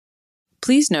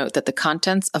Please note that the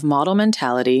contents of Model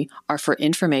Mentality are for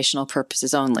informational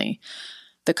purposes only.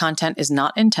 The content is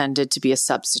not intended to be a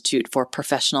substitute for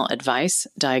professional advice,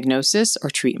 diagnosis, or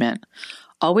treatment.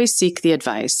 Always seek the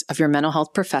advice of your mental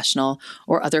health professional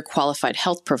or other qualified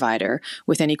health provider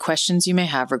with any questions you may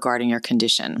have regarding your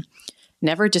condition.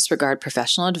 Never disregard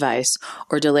professional advice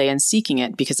or delay in seeking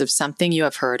it because of something you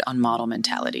have heard on Model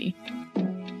Mentality.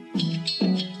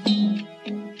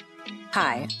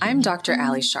 Hi, I'm Dr.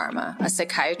 Ali Sharma, a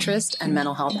psychiatrist and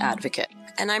mental health advocate.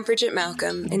 And I'm Bridget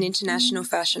Malcolm, an international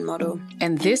fashion model.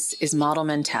 And this is Model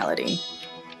Mentality.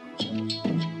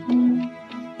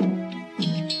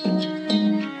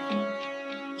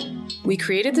 We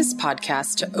created this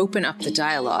podcast to open up the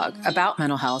dialogue about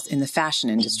mental health in the fashion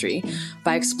industry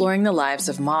by exploring the lives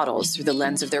of models through the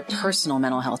lens of their personal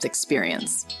mental health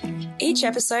experience. Each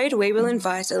episode, we will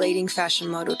invite a leading fashion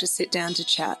model to sit down to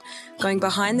chat, going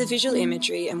behind the visual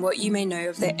imagery and what you may know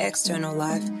of their external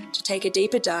life, to take a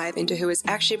deeper dive into who is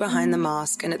actually behind the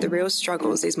mask and at the real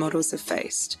struggles these models have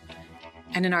faced.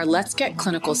 And in our Let's Get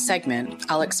Clinical segment,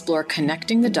 I'll explore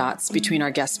connecting the dots between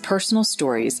our guests' personal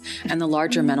stories and the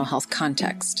larger mental health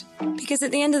context. Because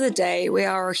at the end of the day, we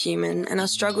are all human and our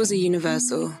struggles are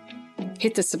universal.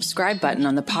 Hit the subscribe button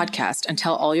on the podcast and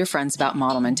tell all your friends about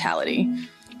Model Mentality.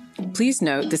 Please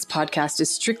note this podcast is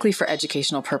strictly for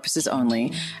educational purposes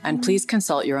only, and please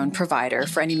consult your own provider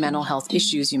for any mental health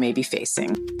issues you may be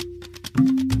facing.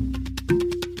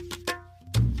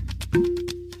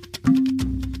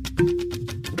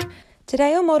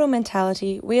 Today on Model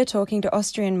Mentality, we are talking to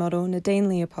Austrian model Nadine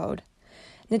Leopold.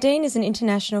 Nadine is an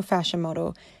international fashion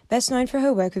model, best known for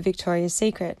her work with Victoria's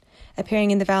Secret,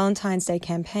 appearing in the Valentine's Day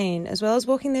campaign, as well as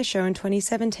walking their show in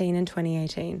 2017 and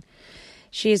 2018.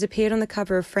 She has appeared on the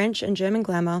cover of French and German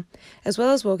Glamour, as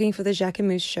well as walking for the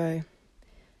Jacquemus show.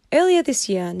 Earlier this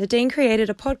year, Nadine created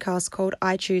a podcast called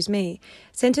I Choose Me,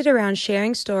 centered around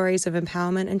sharing stories of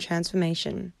empowerment and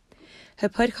transformation. Her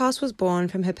podcast was born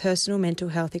from her personal mental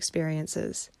health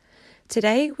experiences.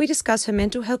 Today, we discuss her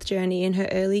mental health journey in her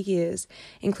early years,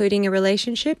 including a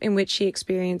relationship in which she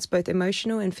experienced both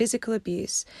emotional and physical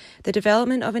abuse, the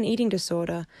development of an eating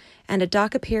disorder, and a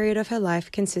darker period of her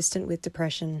life consistent with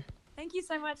depression. Thank you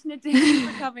so much, Nadine,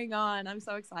 for coming on. I'm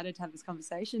so excited to have this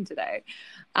conversation today.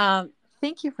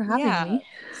 Thank you for having me.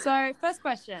 So, first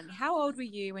question, how old were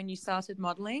you when you started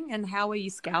modeling and how were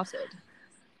you scouted?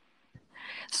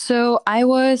 So I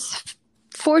was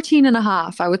 14 and a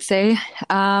half, I would say.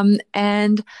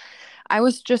 And I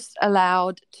was just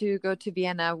allowed to go to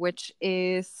Vienna, which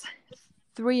is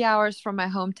 3 hours from my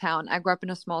hometown. I grew up in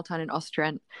a small town in Austria,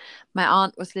 and my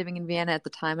aunt was living in Vienna at the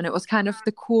time. And it was kind of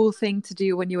the cool thing to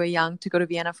do when you were young, to go to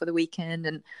Vienna for the weekend.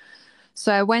 And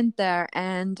so I went there,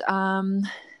 and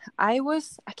I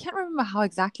can't remember how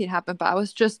exactly it happened, but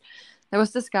there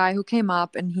was this guy who came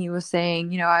up and he was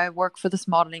saying, I work for this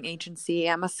modeling agency.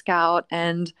 I'm a scout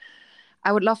and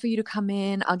I would love for you to come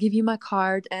in. I'll give you my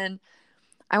card. And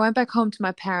I went back home to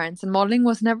my parents, and modeling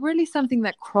was never really something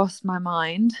that crossed my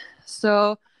mind.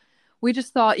 So we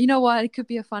just thought, you know what, it could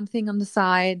be a fun thing on the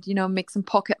side, make some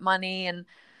pocket money. And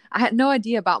I had no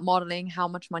idea about modeling, how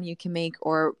much money you can make,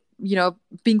 or,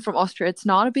 being from Austria, it's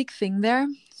not a big thing there.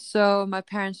 So my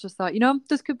parents just thought,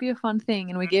 this could be a fun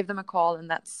thing. And we gave them a call, and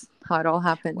that's how it all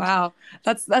happened. Wow.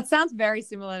 That sounds very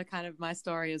similar to kind of my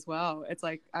story as well. It's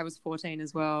like I was 14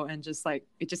 as well. And just like,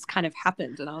 it just kind of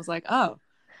happened. And I was like, oh,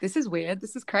 this is weird.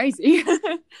 This is crazy.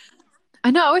 I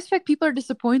know. I always feel like people are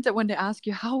disappointed when they ask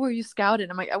you, how were you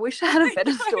scouted? I'm like, I wish I had a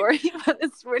better story, but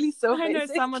it's really so basic. I know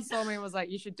someone saw me and was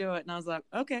like, you should do it. And I was like,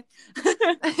 okay.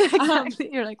 Exactly.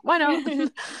 You're like, why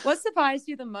not? What surprised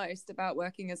you the most about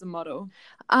working as a model?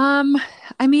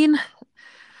 I mean,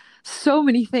 so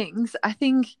many things. I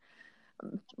think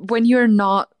when you're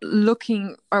not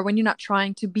looking, or when you're not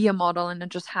trying to be a model and it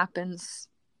just happens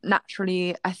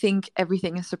naturally, I think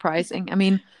everything is surprising. I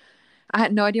mean, I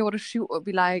had no idea what a shoot would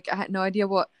be like. I had no idea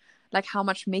how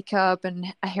much makeup and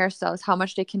a hairstyles, how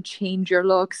much they can change your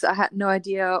looks. I had no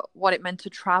idea what it meant to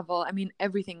travel. I mean,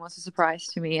 everything was a surprise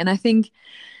to me. And I think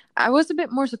I was a bit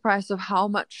more surprised of how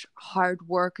much hard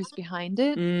work is behind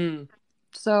it.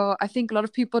 So I think a lot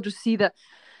of people just see the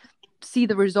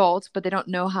results, but they don't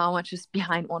know how much is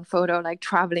behind one photo, like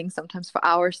traveling sometimes for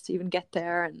hours to even get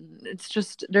there. And it's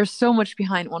just, there's so much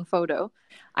behind one photo.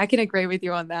 I can agree with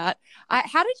you on that.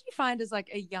 How did you find as like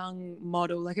a young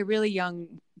model, like a really young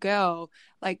girl,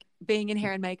 like being in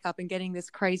hair and makeup and getting this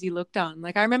crazy look done?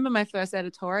 Like I remember my first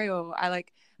editorial, I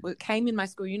came in my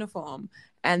school uniform,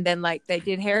 and then like they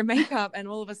did hair and makeup, and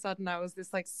all of a sudden I was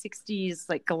this like 60s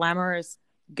like glamorous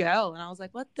girl, and I was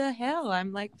like, what the hell?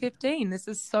 I'm like 15. This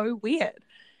is so weird.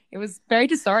 It was very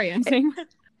disorienting.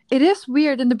 it is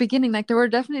weird in the beginning. Like there were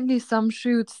definitely some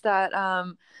shoots that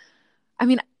I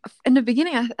mean, in the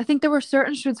beginning, I think there were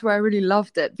certain shoots where I really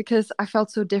loved it because I felt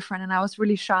so different and I was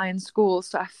really shy in school.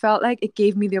 So I felt like it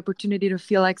gave me the opportunity to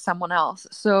feel like someone else.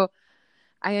 So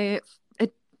it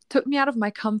took me out of my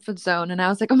comfort zone and I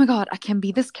was like, oh my God, I can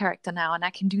be this character now and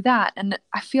I can do that. And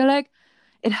I feel like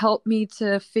it helped me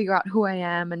to figure out who I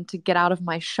am and to get out of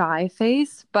my shy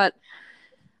phase. But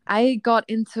I got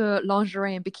into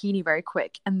lingerie and bikini very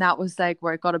quick. And that was like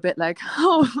where it got a bit like,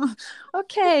 oh,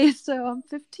 okay, so I'm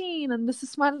 15 and this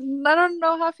is my, I don't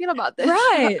know how I feel about this.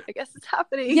 Right. I guess it's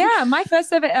happening. Yeah, my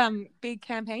first ever big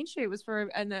campaign shoot was for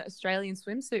an Australian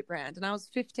swimsuit brand, and I was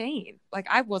 15. Like,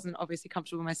 I wasn't obviously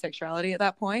comfortable with my sexuality at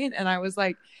that point, and I was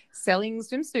like selling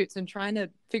swimsuits and trying to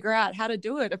figure out how to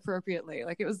do it appropriately.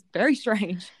 Like, it was very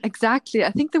strange. Exactly.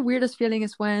 I think the weirdest feeling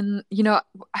is when, you know,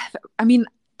 I mean,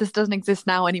 this doesn't exist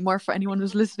now anymore for anyone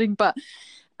who's listening, but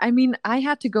I mean, I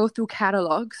had to go through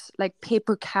catalogs, like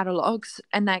paper catalogs,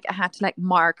 and like I had to like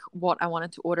mark what I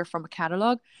wanted to order from a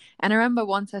catalog. And I remember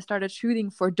once I started shooting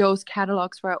for those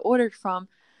catalogs where I ordered from,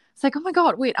 it's like, oh my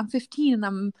God, wait, I'm 15 and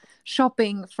I'm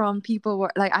shopping from people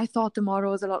where like I thought the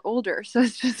model was a lot older. So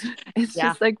it's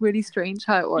just like really strange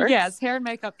how it works. Yes, hair and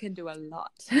makeup can do a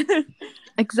lot.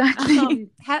 Exactly.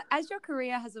 As your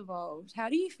career has evolved, how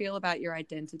do you feel about your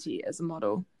identity as a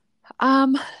model?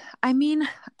 I mean,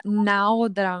 now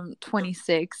that I'm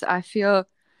 26, I feel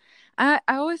I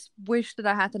always wish that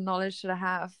I had the knowledge that I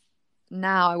have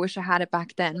now. I wish I had it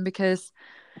back then because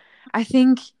I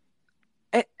think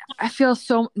I feel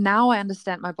so now I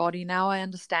understand my body. Now I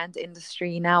understand the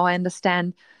industry. Now I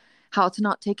understand how to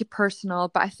not take it personal.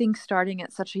 But I think starting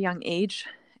at such a young age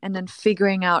and then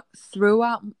figuring out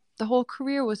throughout the whole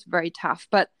career was very tough.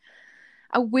 But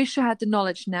I wish I had the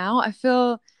knowledge now. I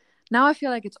feel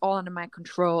like it's all under my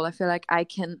control. I feel like I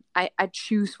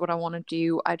choose what I want to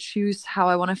do. I choose how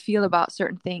I want to feel about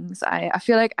certain things. I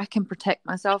feel like I can protect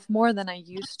myself more than I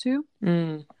used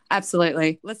to.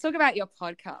 Absolutely. Let's talk about your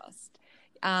podcast.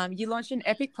 You launched an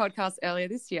epic podcast earlier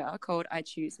this year called I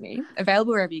Choose Me,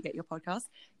 available wherever you get your podcasts,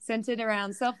 centered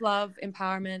around self-love,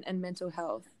 empowerment, and mental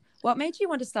health. What made you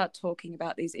want to start talking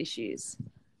about these issues?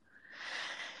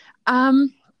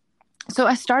 So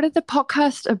I started the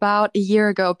podcast about a year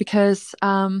ago because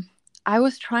I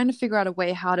was trying to figure out a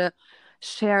way how to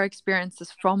share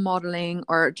experiences from modeling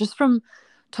or just from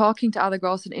talking to other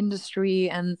girls in industry.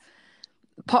 And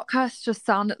podcasts just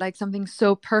sounded like something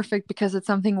so perfect because it's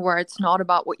something where it's not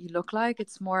about what you look like.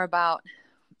 It's more about,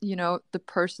 you know, the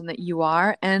person that you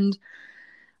are. And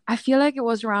I feel like it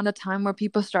was around a time where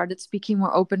people started speaking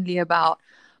more openly about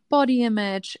body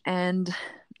image and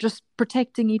just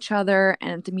protecting each other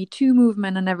and the Me Too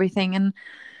movement and everything. And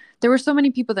there were so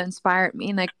many people that inspired me.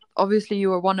 And like, obviously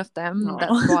you were one of them. Aww.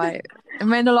 That's why it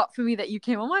meant a lot for me that you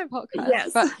came on my podcast.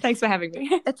 Yes. But thanks for having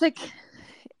me.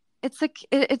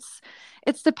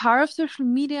 It's the power of social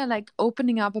media, like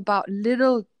opening up about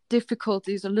little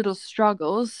difficulties or little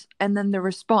struggles. And then the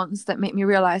response that made me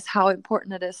realize how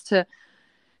important it is to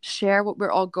share what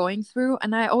we're all going through.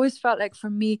 And I always felt like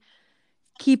for me,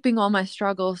 keeping all my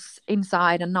struggles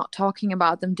inside and not talking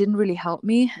about them didn't really help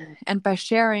me. And by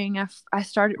sharing, I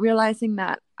started realizing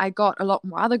that I got a lot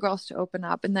more other girls to open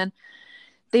up, and then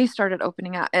they started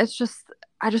opening up. I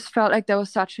just felt like there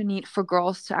was such a need for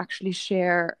girls to actually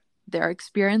share their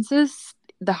experiences,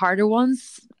 the harder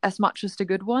ones as much as the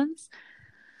good ones.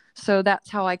 So that's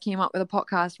how I came up with a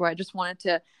podcast where I just wanted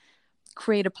to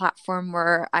create a platform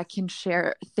where I can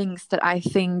share things that I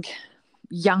think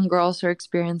young girls are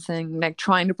experiencing, like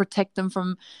trying to protect them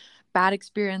from bad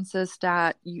experiences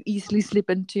that you easily slip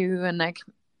into, and like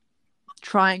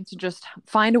trying to just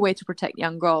find a way to protect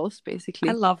young girls, basically.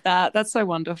 I love that. That's so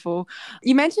wonderful.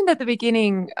 You mentioned at the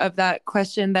beginning of that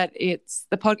question that it's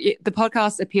the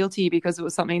podcast appealed to you because it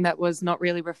was something that was not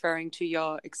really referring to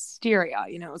your exterior.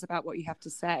 You know, it was about what you have to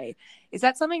say. Is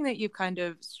that something that you've kind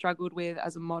of struggled with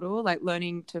as a model, like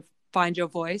learning to find your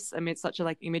voice amid such a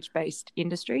like image-based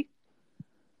industry?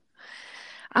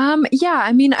 Yeah,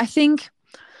 I mean, I think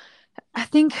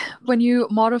when you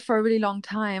model for a really long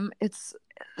time, it's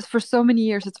for so many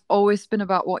years, it's always been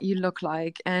about what you look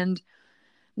like. And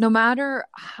no matter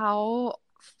how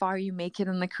far you make it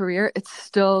in the career, it's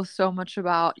still so much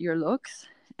about your looks.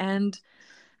 And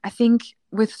I think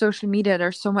with social media,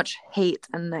 there's so much hate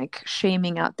and like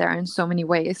shaming out there in so many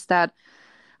ways that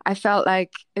I felt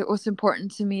like it was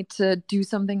important to me to do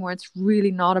something where it's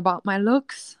really not about my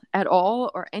looks at all,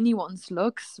 or anyone's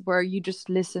looks, where you just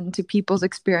listen to people's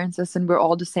experiences and we're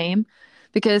all the same.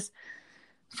 Because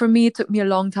for me, it took me a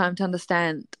long time to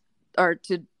understand or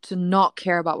to not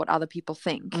care about what other people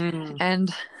think. And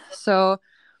so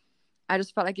I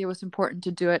just felt like it was important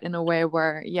to do it in a way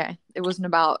where, yeah, it wasn't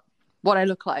about what I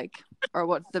look like or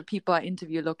what the people I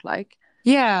interview look like.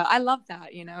 Yeah, I love that.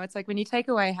 It's like when you take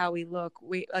away how we look,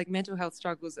 we like mental health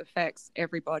struggles affects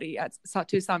everybody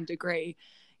to some degree.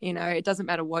 It doesn't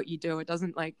matter what you do. It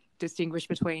doesn't like distinguish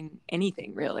between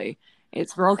anything really.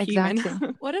 We're all human.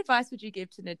 Exactly. What advice would you give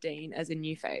to Nadine as a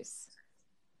new face?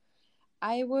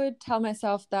 I would tell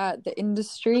myself that the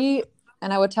industry,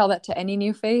 and I would tell that to any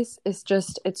new face, it's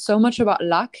so much about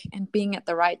luck and being at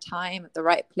the right time, at the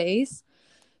right place,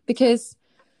 because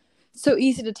it's so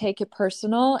easy to take it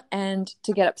personal and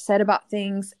to get upset about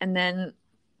things. And then,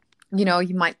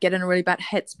 you might get in a really bad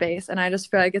headspace. And I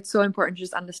just feel like it's so important to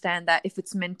just understand that if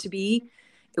it's meant to be,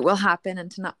 it will happen,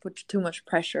 and to not put too much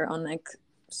pressure on like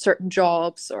certain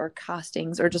jobs or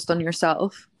castings or just on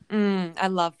yourself. I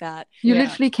love that. You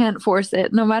literally can't force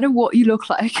it, no matter what you look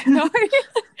like. No.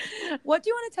 What do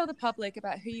you want to tell the public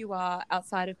about who you are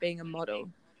outside of being a model?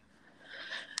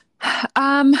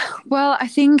 Well, I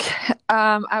think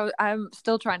I'm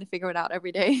still trying to figure it out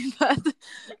every day. But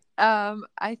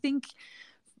I think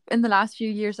in the last few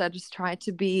years, I just tried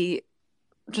to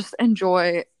just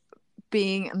enjoy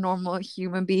being a normal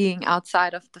human being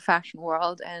outside of the fashion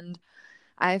world. And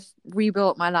I've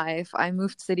rebuilt my life. I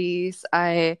moved cities.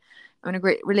 I'm in a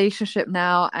great relationship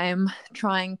now. I'm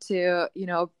trying to,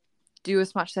 do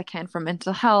as much as I can for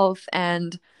mental health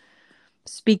and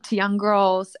speak to young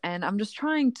girls. And I'm just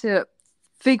trying to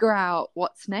figure out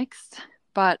what's next.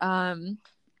 But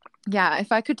yeah,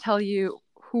 if I could tell you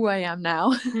who I am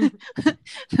now,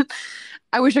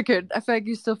 I wish I could. I feel like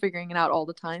you're still figuring it out all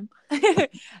the time.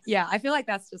 Yeah, I feel like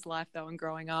that's just life though. And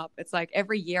growing up, it's like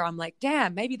every year I'm like,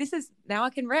 damn, maybe this is now I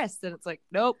can rest. And it's like,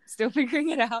 nope, still figuring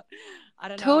it out. I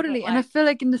don't know. Totally. And I feel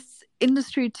like in this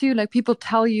industry too, like people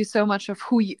tell you so much of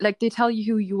they tell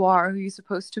you who you are, who you're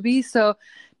supposed to be. So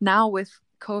now with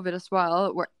COVID as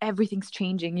well, where everything's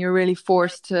changing, you're really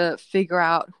forced to figure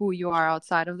out who you are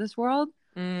outside of this world.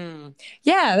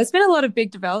 Yeah, there's been a lot of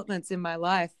big developments in my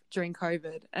life during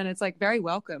COVID, and it's like very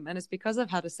welcome. And it's because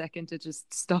I've had a second to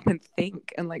just stop and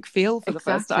think and like feel for the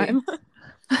first time.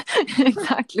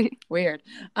 Exactly. Weird.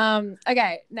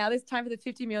 Okay, now there's time for the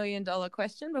 $50 million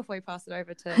question before we pass it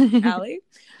over to Ali.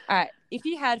 All right, if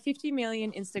you had 50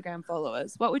 million Instagram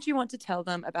followers, what would you want to tell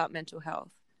them about mental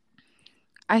health?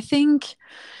 I think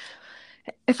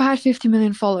if I had 50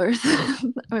 million followers,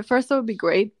 I mean, first that would be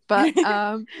great, but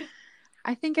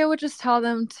I think I would just tell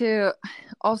them to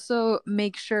also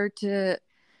make sure to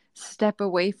step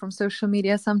away from social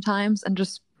media sometimes and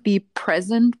just be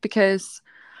present, because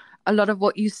a lot of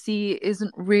what you see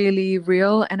isn't really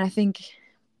real. And I think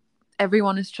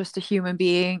everyone is just a human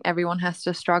being. Everyone has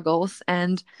their struggles.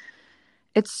 And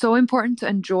it's so important to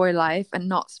enjoy life and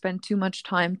not spend too much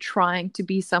time trying to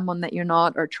be someone that you're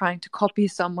not, or trying to copy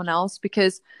someone else,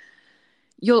 because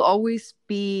you'll always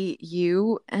be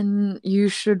you, and you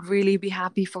should really be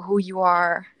happy for who you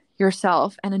are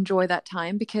yourself and enjoy that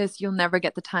time, because you'll never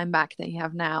get the time back that you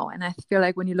have now. And I feel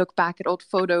like when you look back at old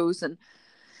photos and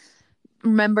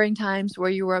remembering times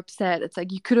where you were upset, it's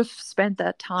like you could have spent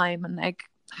that time and like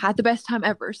had the best time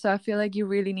ever. So I feel like you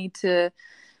really need to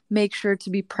make sure to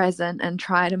be present and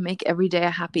try to make every day a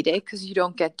happy day, because you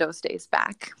don't get those days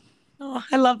back. Oh,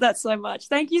 I love that so much.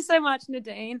 Thank you so much,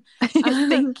 Nadine.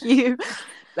 Thank you.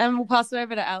 And we'll pass it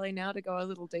over to Ali now to go a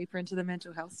little deeper into the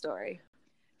mental health story.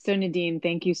 So Nadine,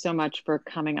 thank you so much for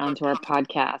coming onto our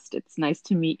podcast. It's nice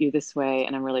to meet you this way,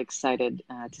 and I'm really excited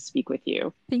to speak with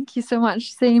you. Thank you so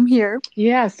much. Same here.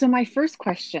 Yeah, so my first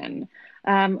question,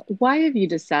 why have you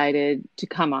decided to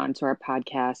come on to our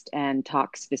podcast and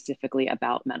talk specifically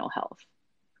about mental health?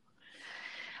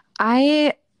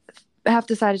 I have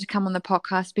decided to come on the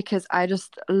podcast because I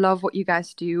just love what you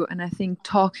guys do. And I think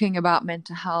talking about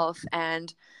mental health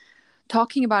and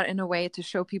talking about it in a way to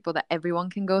show people that everyone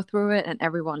can go through it and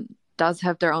everyone does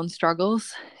have their own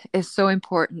struggles is so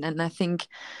important. And I think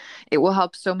it will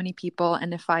help so many people.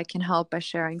 And if I can help by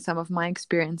sharing some of my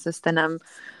experiences, then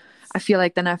I feel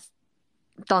like then I've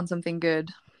done something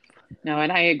good. No,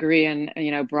 and I agree. And,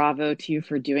 bravo to you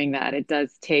for doing that. It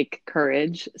does take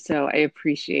courage. So I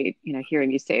appreciate,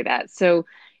 hearing you say that. So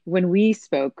when we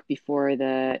spoke before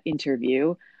the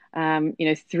interview,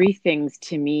 three things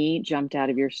to me jumped out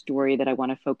of your story that I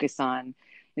want to focus on.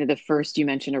 The first, you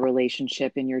mentioned a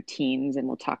relationship in your teens, and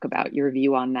we'll talk about your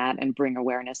view on that and bring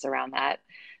awareness around that.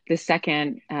 The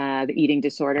second, the eating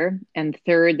disorder. And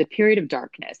third, the period of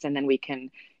darkness. And then we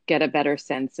can get a better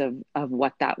sense of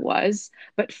what that was.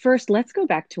 But first, let's go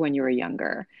back to when you were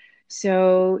younger.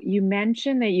 So you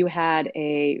mentioned that you had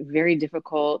a very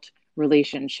difficult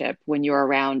relationship when you were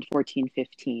around 14,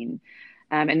 15.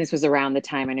 And this was around the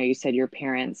time I know you said your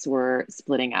parents were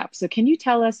splitting up. So can you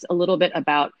tell us a little bit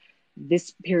about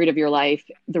this period of your life,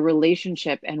 the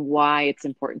relationship, and why it's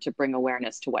important to bring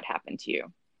awareness to what happened to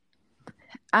you?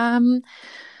 Um,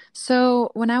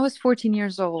 so when I was 14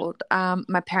 years old,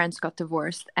 my parents got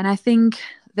divorced. And I think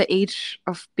the age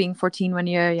of being 14 when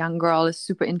you're a young girl is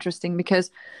super interesting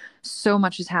because so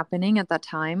much is happening at that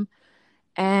time.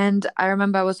 And I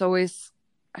remember I was always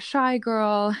a shy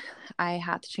girl. I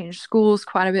had to change schools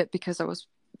quite a bit because I was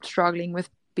struggling with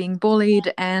being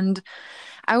bullied. And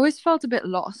I always felt a bit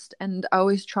lost. And I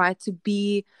always tried to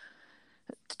be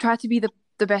the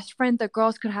best friend that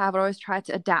girls could have. I always tried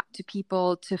to adapt to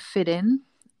people to fit in.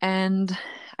 And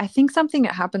I think something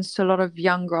that happens to a lot of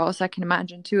young girls, I can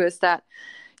imagine too, is that,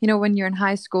 when you're in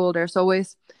high school, there's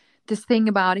always this thing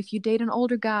about if you date an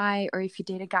older guy or if you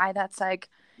date a guy that's like,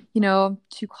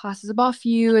 two classes above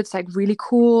you, it's like really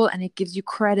cool and it gives you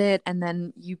credit and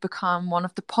then you become one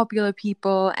of the popular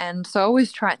people. And so I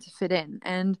always tried to fit in.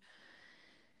 And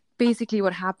basically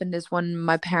what happened is when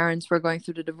my parents were going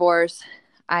through the divorce,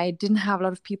 I didn't have a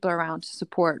lot of people around to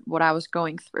support what I was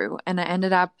going through. And I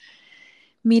ended up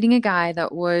meeting a guy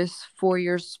that was 4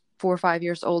 or 5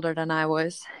 years older than I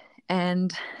was.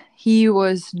 And he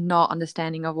was not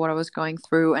understanding of what I was going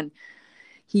through. And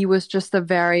he was just a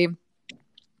very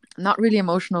not really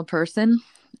emotional person.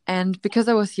 And because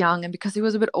I was young and because he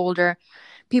was a bit older,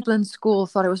 people in school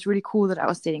thought it was really cool that I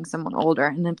was dating someone older.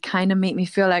 And it kind of made me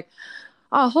feel like,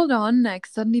 oh, hold on, like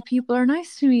suddenly people are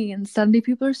nice to me and suddenly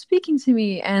people are speaking to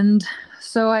me. And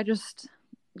so I just,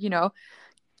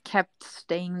 kept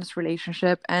staying in this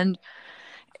relationship. And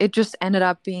it just ended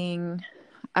up being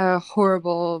a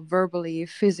horrible, verbally,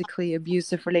 physically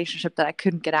abusive relationship that I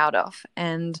couldn't get out of.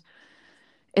 And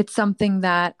it's something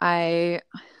that I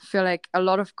feel like a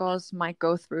lot of girls might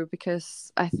go through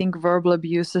because I think verbal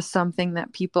abuse is something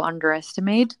that people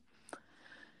underestimate.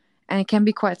 And it can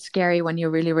be quite scary when you're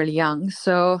really, really young.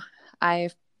 So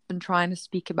I've been trying to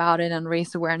speak about it and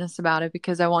raise awareness about it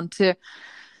because I want to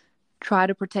try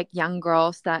to protect young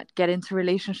girls that get into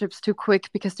relationships too quick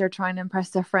because they're trying to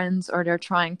impress their friends or they're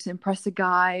trying to impress a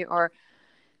guy or,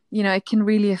 it can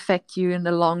really affect you in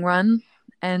the long run.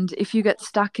 And if you get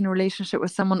stuck in a relationship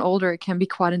with someone older, it can be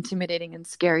quite intimidating and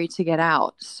scary to get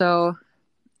out. So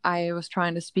I was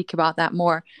trying to speak about that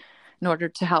more in order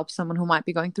to help someone who might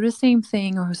be going through the same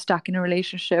thing or who's stuck in a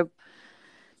relationship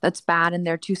that's bad and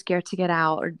they're too scared to get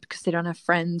out or because they don't have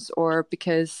friends or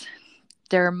because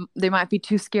they might be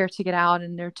too scared to get out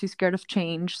and they're too scared of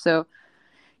change. So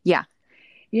yeah.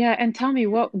 Yeah, and tell me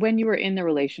when you were in the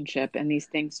relationship and these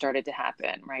things started to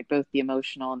happen, right? Both the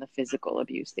emotional and the physical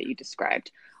abuse that you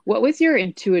described. What was your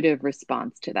intuitive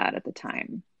response to that at the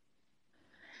time?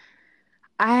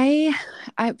 I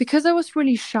because I was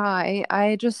really shy,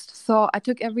 I just thought I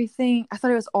took everything. I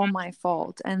thought it was all my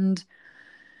fault, and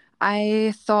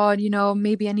I thought,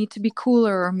 maybe I need to be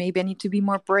cooler, or maybe I need to be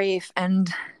more brave. And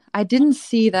I didn't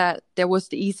see that there was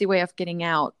the easy way of getting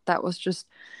out. That was just,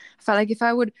 I felt like if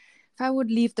I would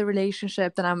leave the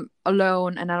relationship, then I'm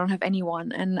alone and I don't have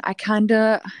anyone. And I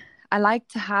like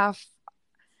to have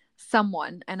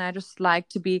someone, and I just like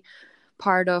to be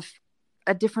part of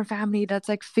a different family that's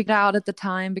like figured out at the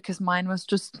time because mine was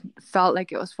just felt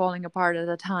like it was falling apart at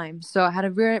the time. So I had a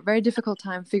very, very difficult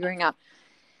time figuring out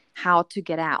how to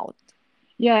get out.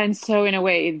 Yeah, and so in a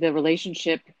way, the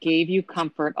relationship gave you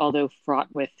comfort, although fraught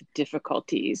with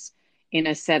difficulties in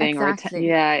a setting or Exactly.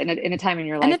 yeah, in a time in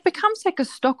your And life. it becomes like a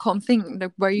Stockholm thing,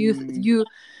 like where you Mm, you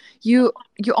you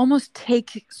you almost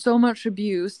take so much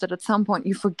abuse that at some point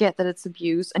you forget that it's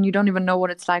abuse and you don't even know what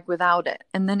it's like without it.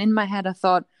 And then in my head I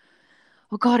thought,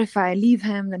 oh God, if I leave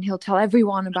him, then he'll tell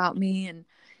everyone about me. And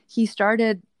he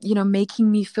started, making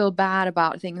me feel bad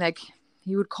about things like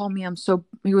he would call me,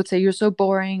 he would say, you're so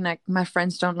boring. Like my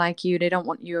friends don't like you. They don't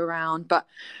want you around, but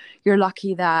you're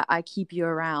lucky that I keep you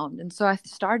around. And so I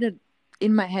started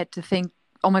in my head to think,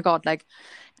 oh my God, like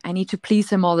I need to please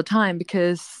him all the time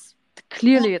because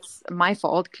clearly it's my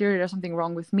fault. Clearly there's something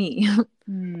wrong with me.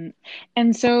 mm.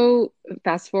 And so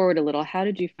fast forward a little, how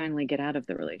did you finally get out of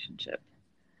the relationship?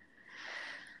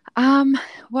 Um,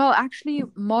 well, actually,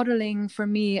 modeling for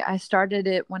me, I started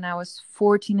it when I was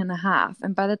 14 and a half.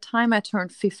 And by the time I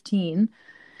turned 15,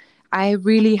 I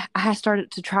had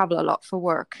started to travel a lot for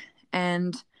work.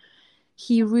 And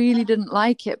he really didn't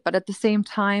like it. But at the same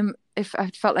time, if I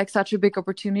felt like such a big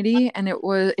opportunity and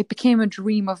it became a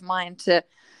dream of mine to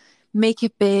make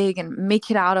it big and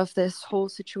make it out of this whole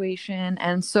situation.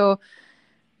 And so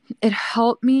it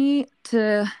helped me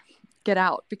to get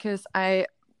out because I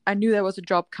knew there was a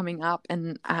job coming up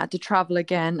and I had to travel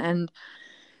again. And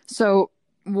so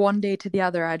one day to the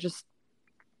other, I just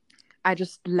I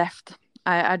just left.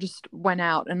 I just went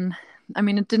out, and I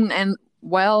mean, it didn't end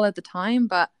well at the time,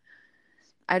 but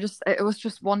it was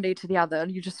just one day to the other.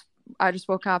 I just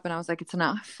woke up and I was like, it's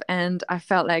enough. And I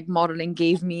felt like modeling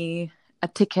gave me a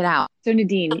ticket out. So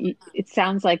Nadine, it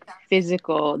sounds like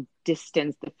physical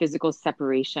distance, the physical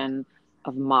separation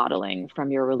of modeling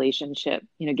from your relationship,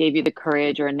 gave you the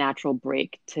courage or a natural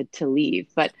break to leave.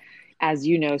 But as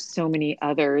you know, so many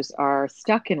others are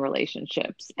stuck in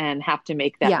relationships and have to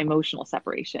make that emotional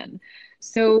separation.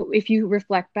 So if you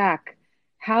reflect back,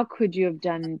 how could you have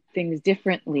done things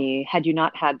differently had you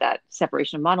not had that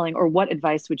separation of modeling? Or what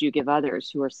advice would you give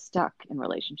others who are stuck in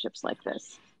relationships like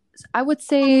this? I would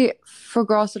say for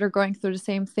girls that are going through the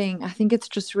same thing, I think it's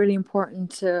just really important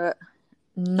to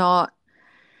not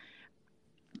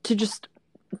to just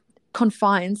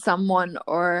confine someone,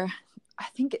 or I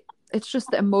think it's just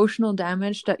the emotional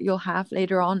damage that you'll have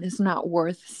later on is not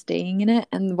worth staying in it.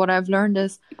 And what I've learned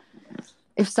is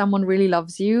if someone really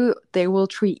loves you, they will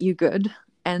treat you good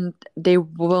and they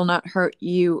will not hurt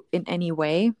you in any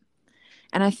way.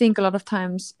 And I think a lot of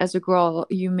times as a girl,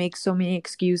 you make so many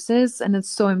excuses, and it's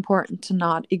so important to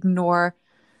not ignore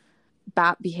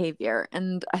bad behavior.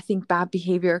 And I think bad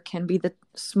behavior can be the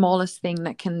smallest thing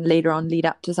that can later on lead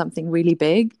up to something really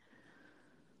big.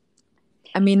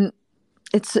 I mean,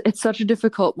 it's such a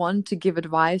difficult one to give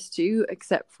advice to,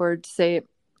 except for to say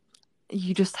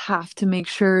you just have to make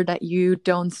sure that you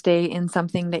don't stay in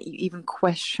something that you even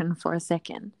question for a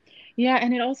second. Yeah,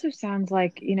 and it also sounds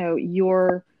like,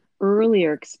 your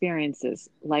earlier experiences,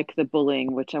 like the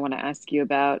bullying, which I want to ask you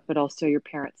about, but also your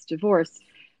parents' divorce,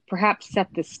 perhaps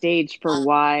set the stage for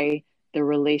why the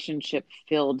relationship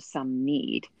filled some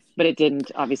need, but it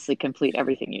didn't obviously complete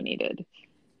everything you needed.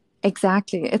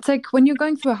 Exactly. It's like when you're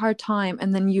going through a hard time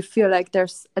and then you feel like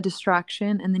there's a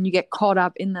distraction and then you get caught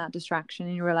up in that distraction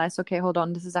and you realize, okay, hold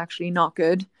on, this is actually not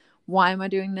good. Why am I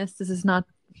doing this? This is not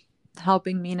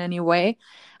helping me in any way.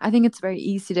 I think it's very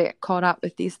easy to get caught up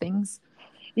with these things.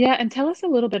 Yeah, and tell us a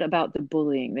little bit about the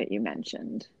bullying that you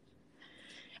mentioned.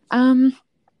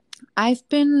 I've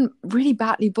been really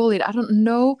badly bullied. I don't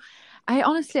know.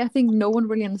 I think no one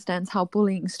really understands how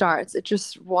bullying starts. It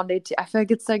just one day, I feel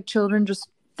like it's like children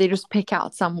they just pick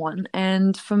out someone.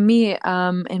 And for me,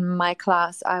 in my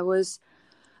class,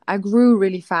 I grew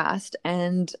really fast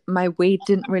and my weight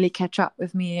didn't really catch up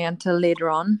with me until later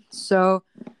on. So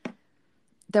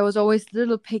there was always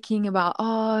little picking about,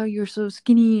 oh, you're so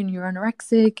skinny and you're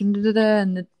anorexic and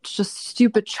and it's just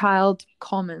stupid child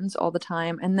comments all the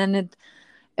time. And then it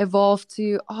evolved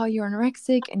to, oh, you're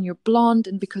anorexic and you're blonde,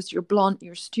 and because you're blonde,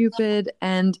 you're stupid.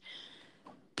 And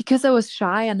because I was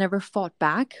shy, I never fought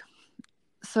back.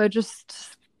 So it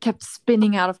just kept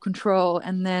spinning out of control.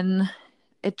 And then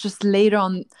it just later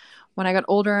on, when I got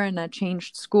older and I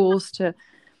changed schools to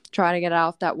try to get out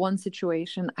of that one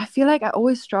situation, I feel like I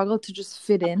always struggled to just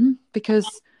fit in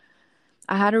because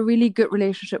I had a really good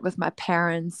relationship with my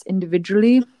parents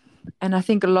individually. And I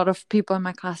think a lot of people in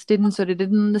my class didn't, so they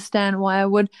didn't understand why I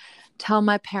would tell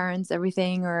my parents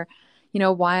everything, or,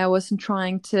 why I wasn't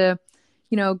trying to,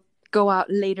 go out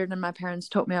later than my parents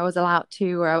told me I was allowed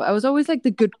to, or I was always like the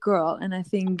good girl. And I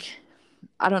think,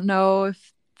 I don't know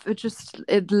if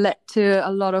it led to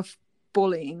a lot of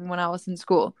bullying when I was in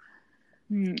school.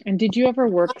 And did you ever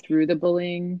work through the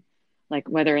bullying, like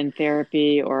whether in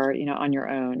therapy or, on your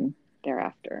own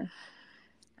thereafter?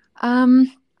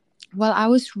 Well, I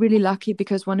was really lucky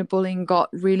because when the bullying got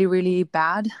really, really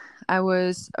bad, I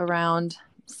was around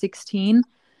 16.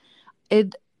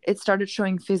 It started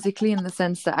showing physically in the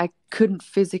sense that I couldn't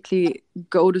physically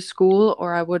go to school,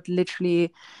 or I would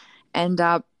literally end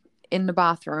up in the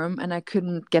bathroom and I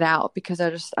couldn't get out because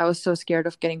I was so scared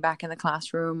of getting back in the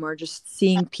classroom or just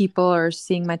seeing people or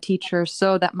seeing my teacher,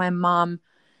 so that my mom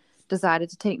decided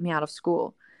to take me out of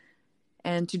school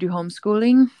and to do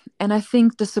homeschooling. And I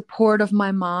think the support of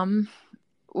my mom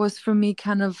was, for me,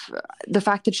 kind of the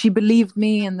fact that she believed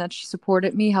me and that she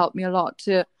supported me helped me a lot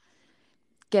to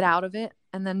get out of it.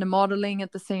 And then the modeling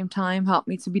at the same time helped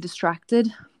me to be distracted.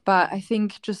 But I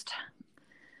think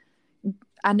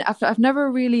and I've never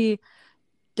really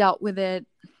dealt with it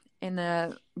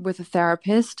with a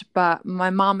therapist, but my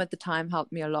mom at the time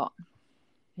helped me a lot.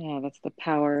 Yeah, that's the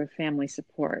power of family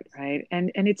support, right?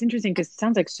 And it's interesting because it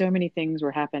sounds like so many things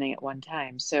were happening at one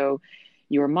time. So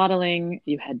you were modeling,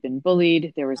 you had been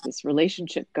bullied, there was this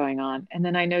relationship going on. And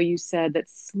then I know you said that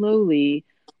slowly,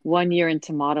 1 year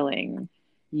into modeling,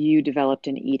 you developed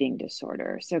an eating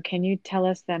disorder. So can you tell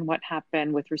us then what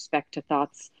happened with respect to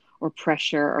thoughts or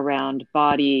pressure around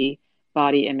body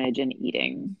image, and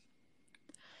eating?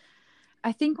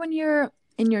 I think when you're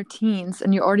in your teens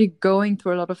and you're already going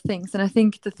through a lot of things. And I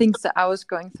think the things that I was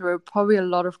going through, probably a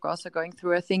lot of girls are going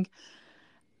through. I think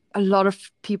a lot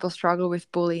of people struggle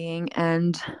with bullying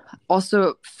and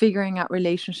also figuring out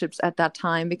relationships at that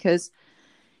time because,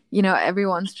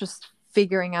 everyone's just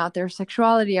figuring out their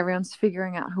sexuality, everyone's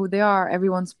figuring out who they are,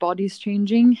 everyone's body's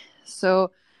changing.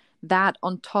 So that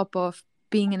on top of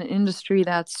being in an industry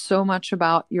that's so much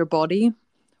about your body,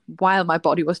 while my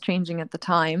body was changing at the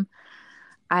time,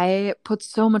 I put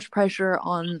so much pressure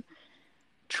on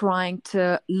trying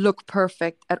to look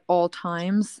perfect at all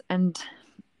times and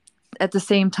at the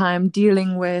same time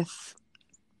dealing with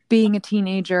being a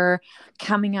teenager,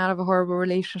 coming out of a horrible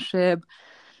relationship,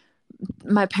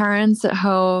 my parents at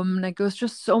home. Like, it was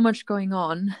just so much going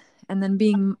on. And then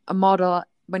being a model,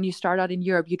 when you start out in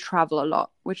Europe, you travel a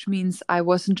lot, which means I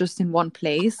wasn't just in one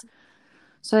place.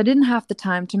 So I didn't have the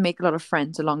time to make a lot of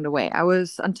friends along the way.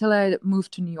 Until I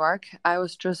moved to New York, I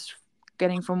was just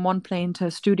getting from one plane to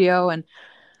a studio and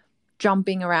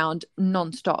jumping around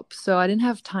nonstop. So I didn't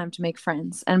have time to make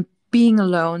friends. And being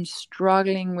alone,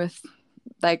 struggling with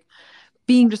like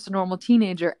being just a normal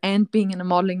teenager and being in a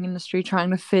modeling industry,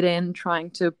 trying to fit in, trying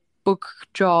to book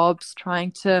jobs,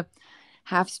 trying to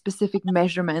have specific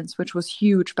measurements, which was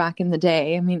huge back in the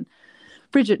day. I mean,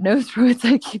 Bridget knows, bro. It's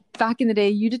like back in the day,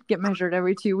 you did get measured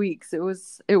every 2 weeks. It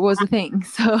was a thing.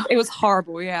 So it was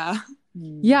horrible. Yeah.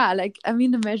 Yeah, like, I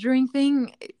mean, the measuring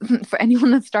thing, for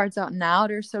anyone that starts out now,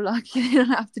 they're so lucky they don't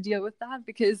have to deal with that,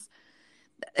 because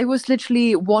it was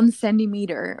literally 1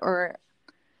 centimeter, or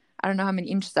I don't know how many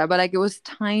inches are, but like it was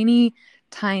tiny,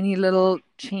 tiny little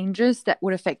changes that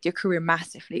would affect your career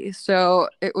massively. So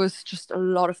it was just a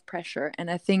lot of pressure.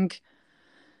 And I think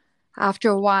after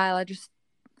a while, I just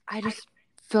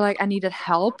feel like I needed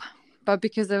help, but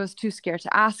because I was too scared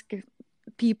to ask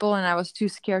people and I was too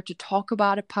scared to talk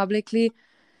about it publicly,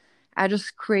 I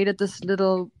just created this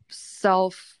little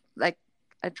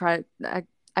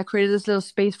I created this little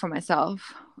space for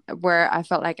myself where I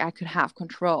felt like I could have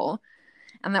control,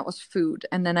 and that was food.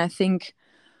 And then I think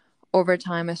over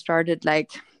time I started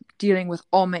like dealing with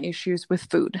all my issues with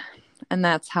food, and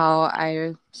that's how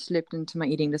I slipped into my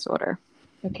eating disorder.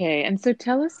 Okay, and so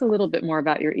tell us a little bit more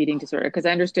about your eating disorder, because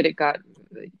I understood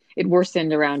it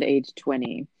worsened around age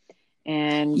 20.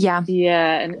 And yeah,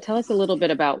 and tell us a little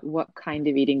bit about what kind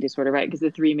of eating disorder, right? Because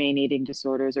the three main eating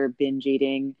disorders are binge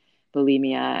eating,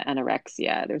 bulimia,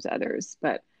 anorexia. There's others,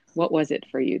 but what was it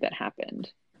for you that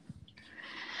happened?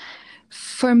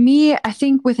 For me, I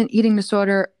think with an eating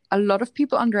disorder, a lot of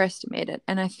people underestimate it.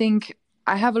 And I think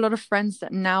I have a lot of friends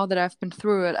that now that I've been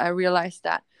through it, I realize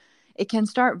that it can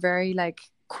start very like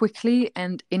quickly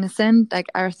and innocent. Like,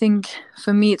 I think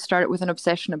for me, it started with an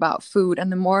obsession about food.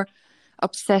 And the more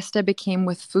obsessed I became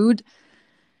with food,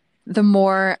 the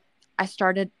more I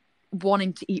started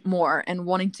wanting to eat more and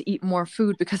wanting to eat more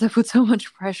food, because I put so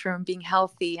much pressure on being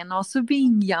healthy. And also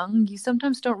being young, you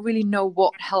sometimes don't really know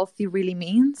what healthy really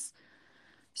means.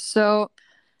 So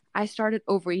I started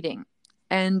overeating.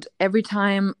 And every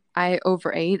time I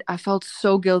overate, I felt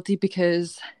so guilty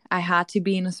because I had to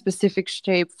be in a specific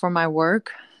shape for my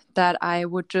work that I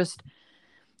would just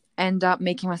end up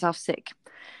making myself sick.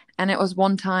 And it was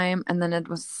one time, and then it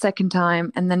was second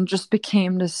time, and then just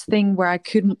became this thing where I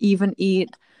couldn't even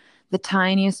eat the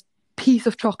tiniest piece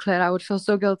of chocolate. I would feel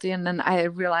so guilty. And then I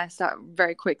realized that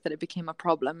very quick that it became a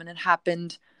problem. And it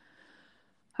happened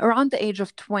around the age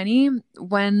of 20,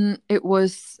 when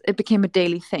it became a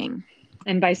daily thing.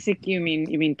 And by sick, you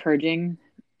mean purging?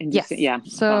 And Yes. Yeah,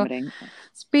 So vomiting.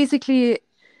 it's basically,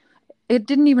 it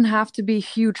didn't even have to be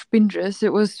huge binges.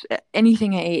 It was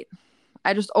anything I ate.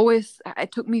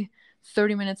 It took me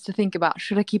 30 minutes to think about,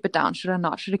 should I keep it down? Should I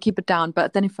not? Should I keep it down?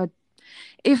 But then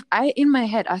in my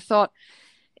head, I thought,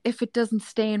 if it doesn't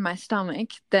stay in my stomach,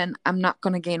 then I'm not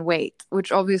going to gain weight,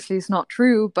 which obviously is not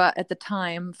true. But at the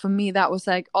time, for me, that was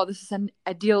like, oh, this is an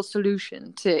ideal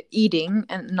solution to eating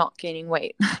and not gaining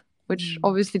weight, which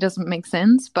obviously doesn't make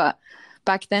sense. But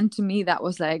back then, to me, that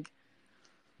was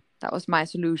my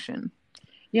solution.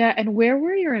 Yeah, and where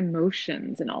were your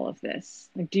emotions in all of this?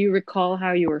 Like, do you recall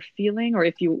how you were feeling, or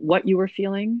what you were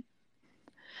feeling?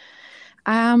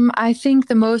 I think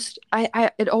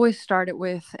it always started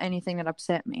with anything that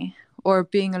upset me, or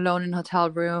being alone in a hotel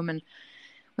room. And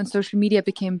when social media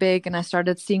became big and I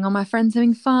started seeing all my friends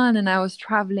having fun and I was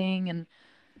traveling, and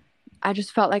I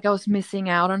just felt like I was missing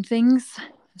out on things.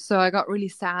 So I got really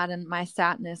sad, and my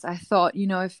sadness, I thought,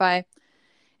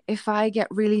 if I get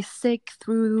really sick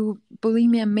through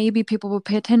bulimia, maybe people will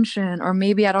pay attention, or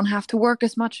maybe I don't have to work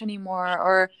as much anymore.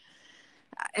 Or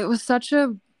it was such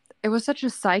a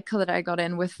cycle that I got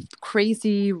in, with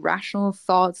crazy rational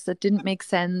thoughts that didn't make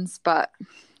sense. But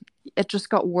it just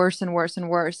got worse and worse and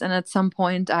worse. And at some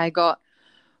point I got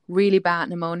really bad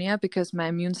pneumonia because my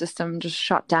immune system just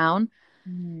shut down.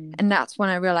 And that's when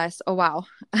I realized, oh wow,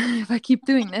 if I keep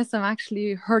doing this, I'm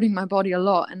actually hurting my body a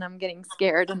lot and I'm getting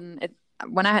scared. And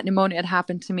when I had pneumonia, it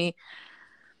happened to me.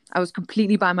 I was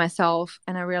completely by myself,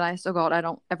 and I realized, oh God, I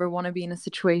don't ever want to be in a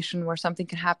situation where something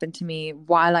could happen to me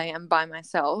while I am by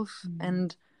myself.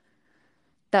 And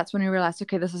that's when I realized,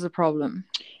 okay, this is a problem.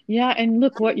 Yeah, and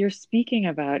look, what you're speaking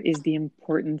about is the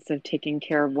importance of taking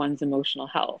care of one's emotional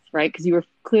health, right? Because you were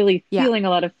clearly Yeah, feeling a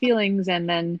lot of feelings, and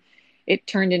then it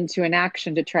turned into an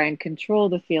action to try and control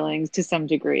the feelings to some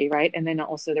degree, right? And then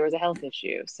also there was a health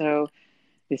issue. So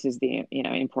this is the,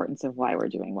 importance of why we're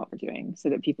doing what we're doing, so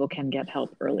that people can get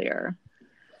help earlier,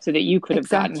 so that you could have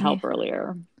gotten help exactly.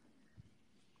 earlier.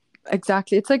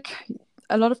 Exactly. It's like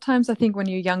a lot of times I think when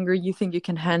you're younger, you think you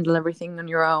can handle everything on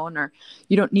your own, or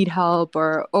you don't need help,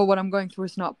 or, oh, what I'm going through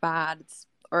is not bad.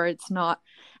 It's not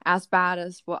as bad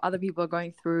as what other people are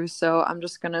going through. So I'm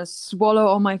just going to swallow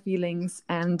all my feelings.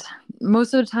 And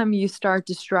most of the time you start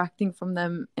distracting from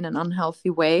them in an unhealthy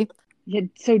way. Yeah,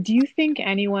 so do you think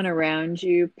anyone around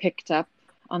you picked up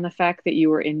on the fact that you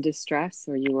were in distress,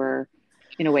 or you were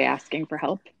in a way asking for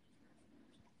help?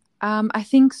 I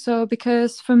think so,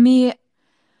 because for me,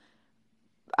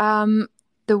 the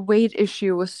weight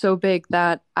issue was so big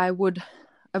that I would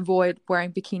avoid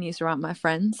wearing bikinis around my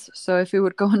friends. So if we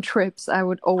would go on trips, I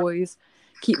would always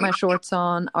keep my shorts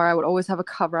on, or I would always have a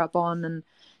cover up on. And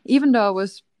even though I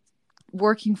was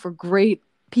working for great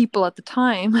people at the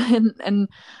time, and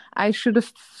I should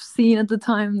have seen at the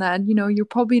time that, you're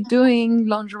probably doing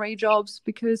lingerie jobs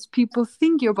because people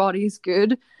think your body is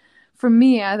good. For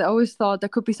me, I always thought there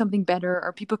could be something better,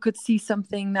 or people could see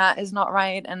something that is not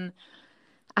right. And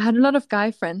I had a lot of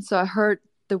guy friends, so I heard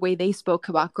the way they spoke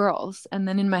about girls. And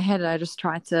then in my head, I just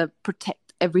tried to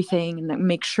protect everything and like,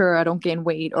 make sure I don't gain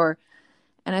weight.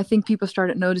 And I think people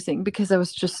started noticing because I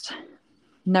was just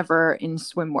never in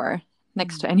swimwear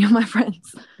next to any of my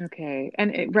friends. Okay.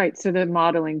 And right. So the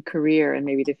modeling career and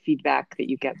maybe the feedback that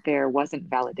you get there wasn't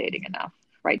validating enough,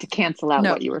 right? To cancel out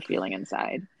No, what you were feeling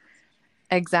inside.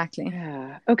 exactly.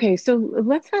 Yeah. Okay. So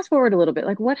let's fast forward a little bit.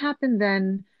 Like, what happened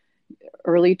then,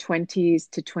 early 20s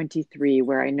to 23,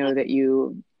 where I know that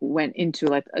you went into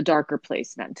like a darker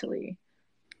place mentally?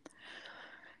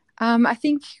 I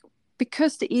think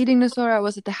because the eating disorder, I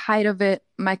was at the height of it.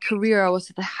 My career, I was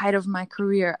at the height of my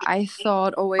career. I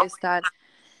thought always that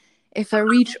if I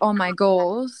reach all my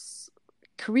goals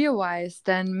career-wise,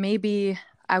 then maybe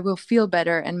I will feel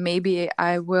better, and maybe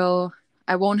I will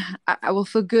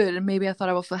feel good, and maybe I thought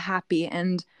I will feel happy.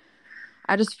 And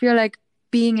I just feel like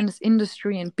being in this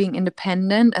industry and being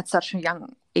independent at such a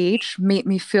young age made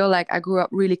me feel like I grew up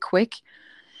really quick.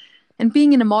 And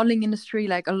being in the modeling industry,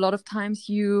 like a lot of times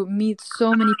you meet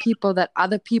so many people that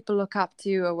other people look up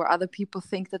to, or where other people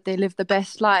think that they live the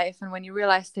best life. And when you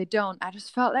realize they don't, I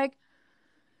felt like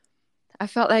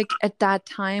at that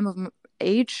time of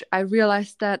age, I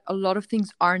realized that a lot of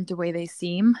things aren't the way they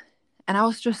seem. And I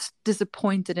was just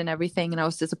disappointed in everything. And I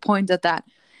was disappointed that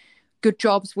good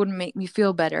jobs wouldn't make me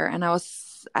feel better. And I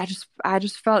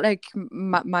just felt like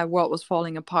my world was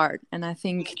falling apart. And I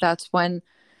think that's when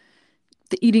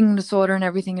the eating disorder and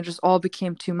everything, it just all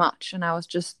became too much. And I was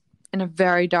just in a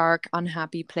very dark,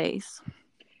 unhappy place.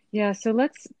 Yeah, so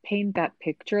let's paint that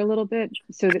picture a little bit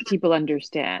so that people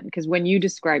understand. Because when you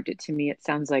described it to me, it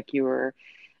sounds like you were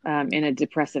in a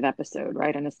depressive episode,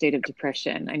 right? In a state of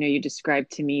depression. I know you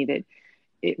described to me that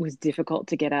it was difficult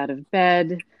to get out of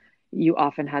bed. You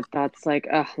often had thoughts like,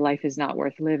 oh, life is not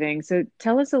worth living. So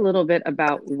tell us a little bit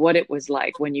about what it was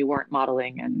like when you weren't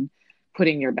modeling and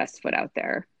putting your best foot out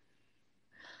there.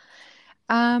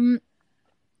 Um,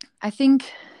 I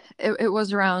think it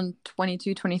was around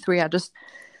 22, 23.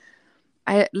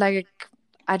 I like,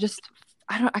 I just,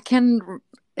 I don't, I can't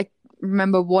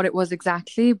remember what it was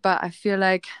exactly, but I feel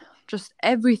like just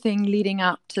everything leading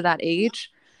up to that age,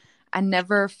 I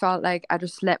never felt like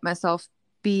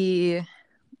be,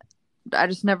 I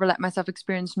just never let myself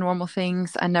experience normal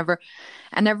things. I never,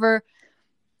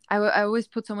 I always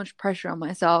put so much pressure on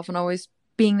myself, and always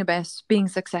being the best, being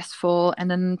successful,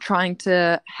 and then trying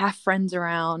to have friends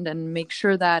around and make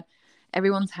sure that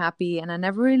everyone's happy. And I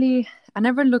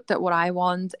never looked at what I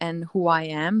want and who I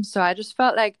am. So I just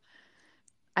felt like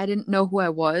I didn't know who I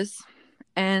was.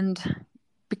 And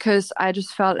because I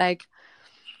just felt like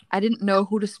I didn't know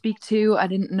who to speak to, I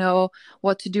didn't know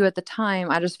what to do at the time,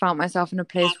 I just found myself in a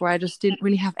place where I just didn't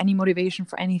really have any motivation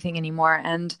for anything anymore.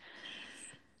 And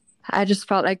I just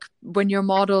felt like when you're a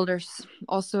model, there's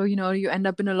also, you end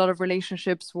up in a lot of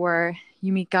relationships where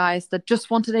you meet guys that just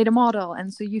want to date a model.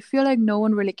 And so you feel like no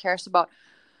one really cares about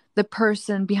the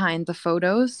person behind the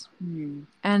photos.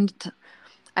 And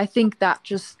I think that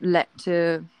just led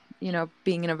to,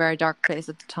 being in a very dark place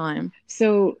at the time.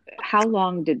 So how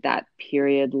long did that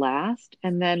period last?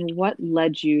 And then what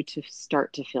led you to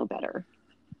start to feel better?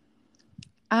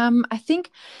 I think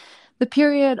the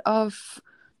period of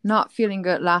not feeling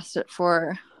good lasted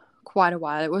for quite a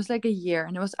while. It was like a year,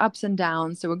 and it was ups and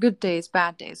downs. There were good days,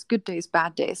 bad days, good days,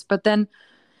 bad days. But then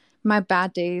my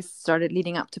bad days started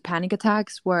leading up to panic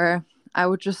attacks where I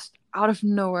would just out of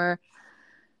nowhere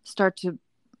start to,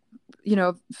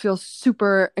 feel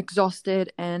super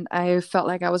exhausted, and I felt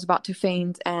like I was about to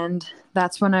faint. And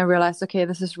that's when I realized, okay,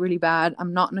 this is really bad.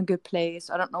 I'm not in a good place.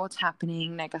 I don't know what's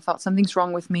happening. Like, I thought something's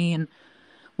wrong with me, and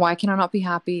why can I not be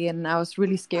happy? And I was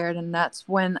really scared. And that's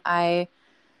when I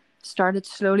started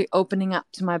slowly opening up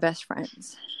to my best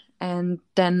friends. And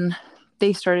then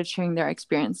they started sharing their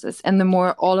experiences. And the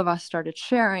more all of us started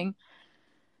sharing,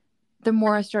 the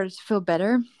more I started to feel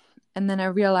better. And then I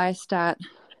realized that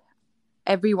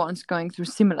everyone's going through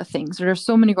similar things. There's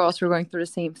so many girls who are going through the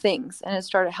same things. And it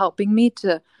started helping me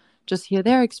to just hear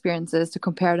their experiences, to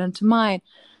compare them to mine.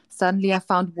 Suddenly I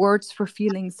found words for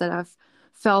feelings that I've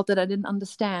felt that I didn't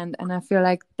understand. And I feel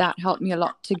like that helped me a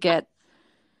lot to get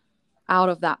out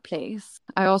of that place.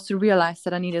 I also realized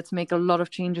that I needed to make a lot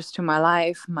of changes to my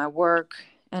life, my work,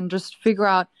 and just figure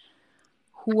out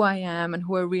who I am and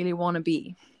who I really want to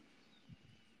be.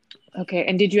 Okay.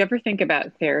 And did you ever think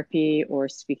about therapy or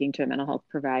speaking to a mental health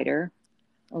provider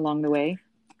along the way?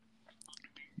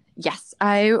 Yes,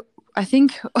 I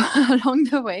think along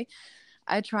the way,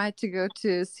 I tried to go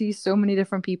to see so many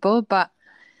different people, but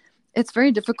it's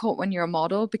very difficult when you're a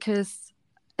model because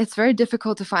it's very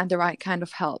difficult to find the right kind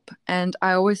of help. And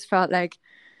I always felt like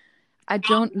I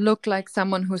don't look like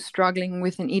someone who's struggling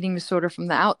with an eating disorder from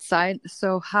the outside.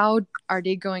 So how are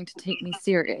they going to take me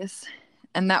serious?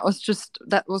 And that was just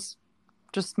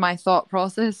my thought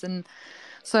process. And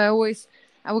so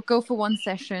I would go for one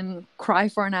session, cry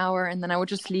for an hour, and then I would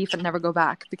just leave and never go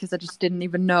back because I just didn't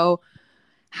even know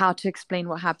how to explain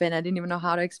what happened. I didn't even know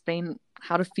how to explain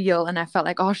how to feel. And I felt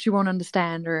like, oh, she won't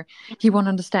understand or he won't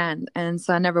understand. And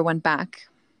so I never went back.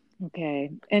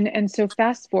 Okay. And so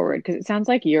fast forward, because it sounds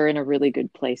like you're in a really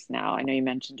good place now. I know you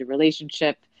mentioned a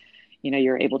relationship,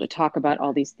 you're able to talk about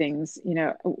all these things.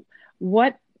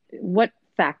 What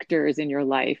factors in your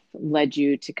life led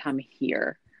you to come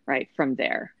here, right, from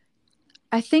there?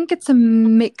 I think it's a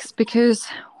mix because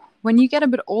when you get a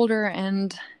bit older,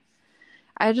 and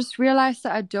I just realized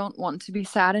that I don't want to be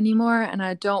sad anymore, and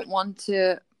I don't want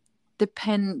to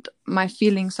depend my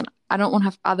feelings on, I don't want to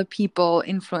have other people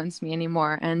influence me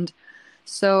anymore. And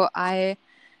so I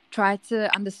try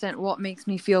to understand what makes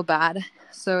me feel bad.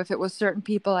 So if it was certain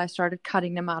people, I started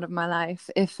cutting them out of my life.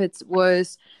 If it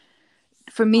was,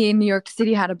 for me, New York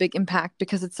City had a big impact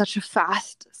because it's such a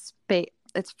fast space.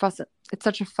 It's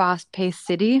such a fast-paced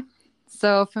city.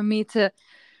 So for me to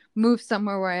move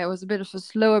somewhere where it was a bit of a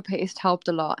slower pace helped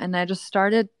a lot. And I just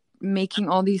started making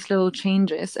all these little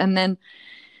changes. And then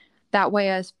that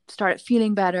way I started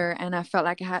feeling better, and I felt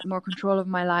like I had more control of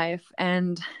my life.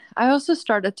 And I also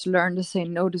started to learn to say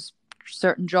no to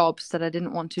certain jobs that I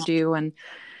didn't want to do. And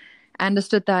I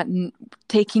understood that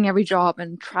taking every job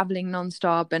and traveling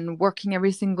nonstop and working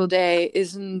every single day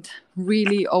isn't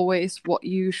really always what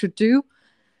you should do.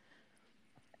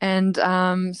 And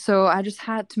so I just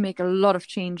had to make a lot of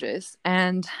changes.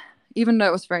 And even though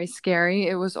it was very scary,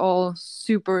 it was all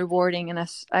super rewarding. And I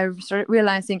started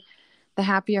realizing the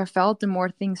happier I felt, the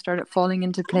more things started falling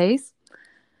into place.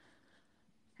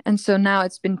 And so now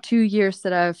it's been 2 years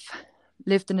that I've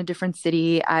lived in a different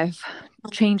city. I've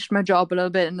changed my job a little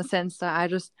bit in the sense that I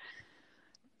just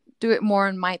do it more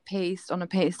on my pace, on a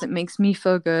pace that makes me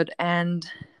feel good. And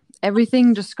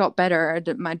everything just got better.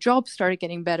 My job started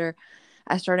getting better.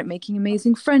 I started making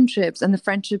amazing friendships, and the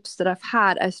friendships that I've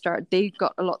had, they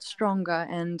got a lot stronger,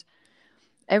 and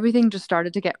everything just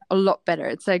started to get a lot better.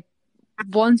 It's like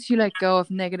once you let go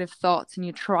of negative thoughts and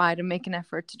you try to make an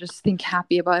effort to just think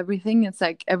happy about everything, it's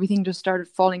like everything just started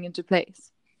falling into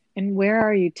place. And where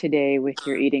are you today with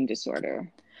your eating disorder?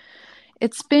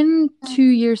 It's been 2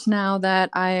 years now that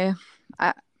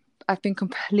I've been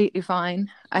completely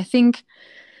fine. I think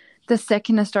the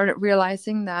second I started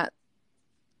realizing that,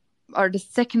 or the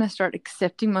second I started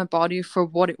accepting my body for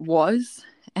what it was,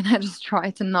 and I just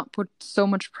tried to not put so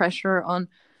much pressure on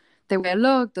the way I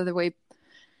looked or the way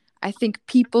I think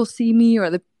people see me or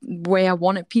the way I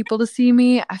wanted people to see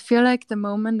me, I feel like the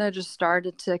moment I just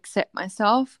started to accept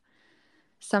myself,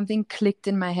 something clicked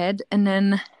in my head. And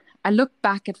then I looked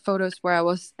back at photos where I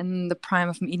was in the prime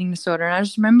of my eating disorder, and I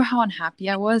just remember how unhappy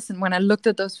I was. And when I looked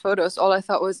at those photos, all I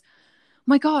thought was,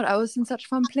 my God, I was in such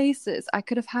fun places. I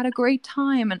could have had a great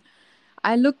time and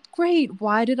I looked great.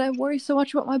 Why did I worry so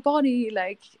much about my body?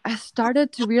 Like, I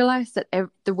started to realize that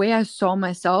the way I saw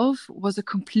myself was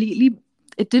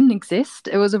it didn't exist.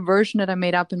 It was a version that I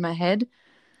made up in my head.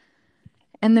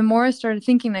 And the more I started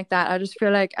thinking like that, I just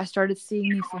feel like I started seeing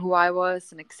me for who I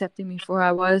was and accepting me for who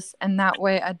I was. And that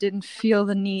way I didn't feel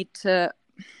the need to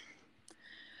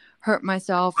hurt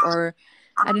myself, or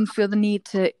I didn't feel the need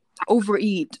to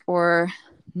overeat or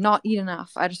not eat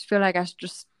enough. I just feel like I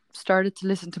just started to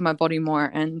listen to my body more,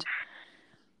 and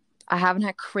I haven't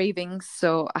had cravings,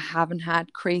 so I haven't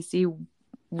had crazy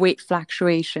weight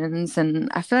fluctuations, and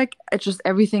I feel like it just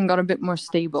everything got a bit more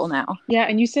stable now. Yeah,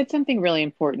 and you said something really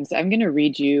important. So I'm going to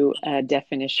read you a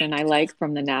definition I like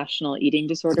from the National Eating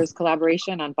Disorders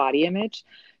Collaboration on body image.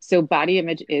 So body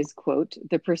image is, quote,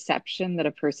 the perception that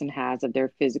a person has of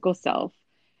their physical self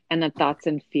and the thoughts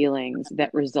and feelings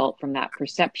that result from that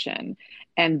perception.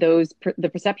 And the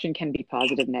perception can be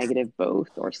positive, negative, both,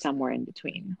 or somewhere in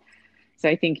between. So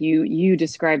I think you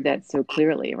described that so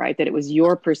clearly, right? That it was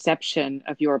your perception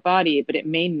of your body, but it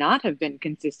may not have been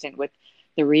consistent with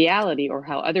the reality or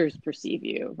how others perceive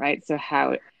you, right? So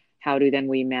how do then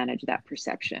we manage that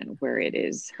perception where it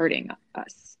is hurting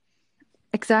us?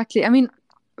 Exactly. I mean,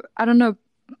 I don't know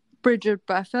Bridget,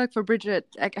 but I feel like for Bridget,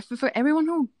 like for everyone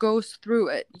who goes through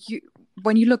it,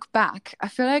 when you look back, I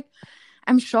feel like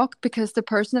I'm shocked because the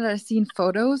person that I see in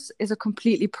photos is a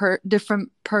completely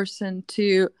different person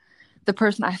to the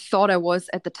person I thought I was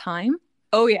at the time.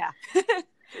 Oh yeah.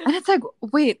 And it's like,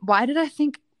 wait, why did I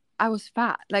think I was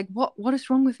fat? Like, what is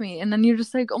wrong with me? And then you're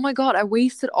just like, oh my God, I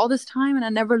wasted all this time and I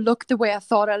never looked the way I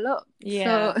thought I looked.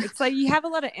 Yeah. So it's like you have a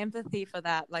lot of empathy for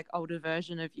that like older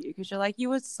version of you, because you're like, you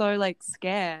were so like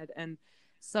scared and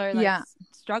so like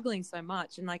struggling so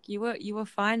much, and like you were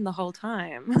fine the whole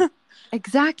time.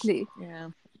 Exactly. Yeah.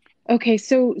 Okay,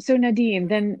 so Nadine,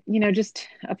 then, just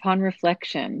upon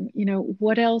reflection,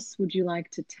 what else would you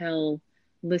like to tell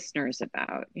listeners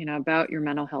about your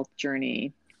mental health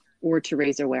journey, or to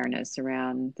raise awareness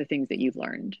around the things that you've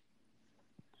learned?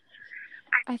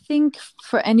 I think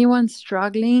for anyone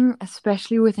struggling,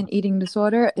 especially with an eating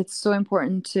disorder, it's so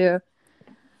important to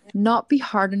not be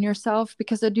hard on yourself,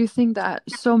 because I do think that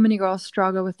so many girls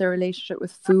struggle with their relationship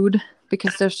with food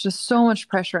because there's just so much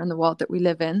pressure in the world that we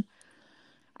live in.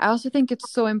 I also think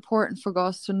it's so important for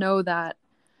girls to know that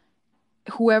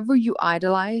whoever you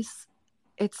idolize,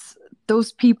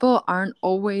 those people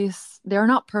they're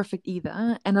not perfect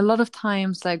either. And a lot of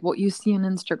times, like what you see on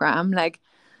Instagram, like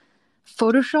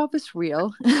Photoshop is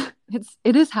real.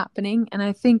 It is happening. And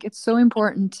I think it's so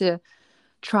important to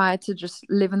try to just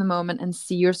live in the moment and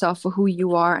see yourself for who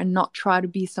you are and not try to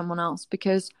be someone else,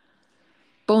 because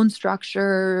bone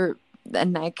structure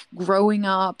and like growing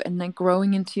up and like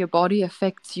growing into your body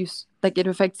affects you, like it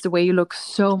affects the way you look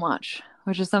so much,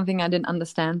 which is something I didn't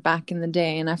understand back in the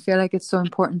day. And I feel like it's so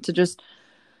important to just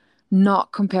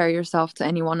not compare yourself to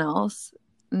anyone else,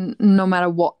 no matter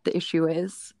what the issue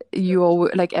is.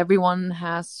 Like everyone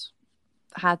has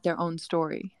had their own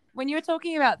story. When you were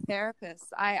talking about therapists,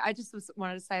 I just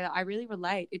wanted to say that I really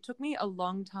relate. It took me a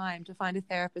long time to find a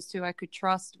therapist who I could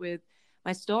trust with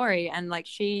my story. And like,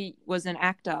 she was an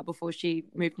actor before she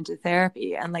moved into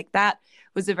therapy. And like, that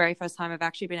was the very first time I've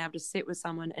actually been able to sit with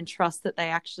someone and trust that they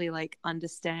actually like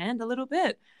understand a little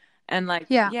bit. And like,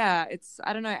 yeah, it's,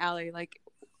 I don't know, Ali, like,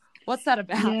 what's that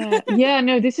about? Yeah,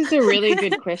 no, this is a really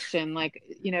good question. Like,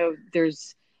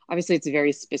 there's obviously it's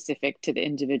very specific to the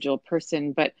individual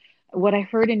person, but what I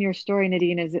heard in your story,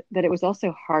 Nadine, is that it was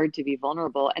also hard to be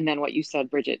vulnerable. And then what you said,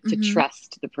 Bridget, to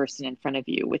trust the person in front of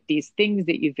you with these things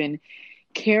that you've been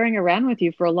carrying around with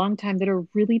you for a long time that are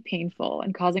really painful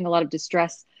and causing a lot of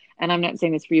distress. And I'm not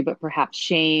saying this for you, but perhaps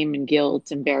shame and guilt,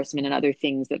 embarrassment, and other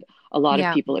things that a lot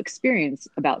of people experience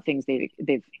about things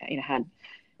they've had,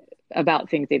 about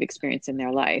things they've experienced in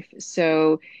their life.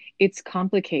 So it's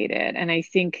complicated. And I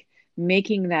think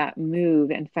making that move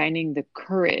and finding the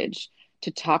courage to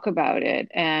talk about it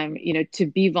and, to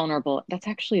be vulnerable, that's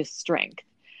actually a strength.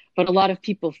 But a lot of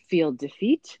people feel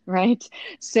defeat, right?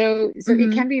 So it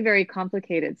can be very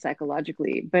complicated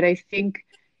psychologically. But I think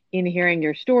in hearing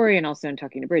your story and also in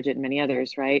talking to Bridget and many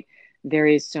others, right, there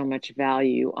is so much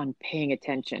value on paying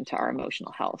attention to our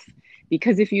emotional health.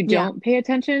 Because if you don't pay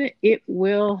attention, it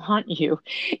will haunt you.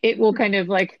 It will kind of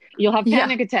like, you'll have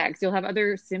panic attacks, you'll have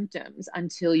other symptoms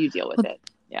until you deal with it.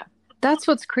 Yeah. That's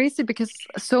what's crazy, because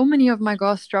so many of my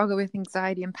girls struggle with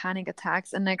anxiety and panic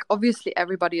attacks. And like, obviously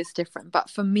everybody is different. But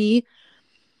for me,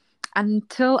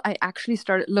 until I actually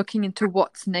started looking into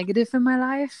what's negative in my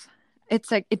life, it's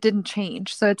like it didn't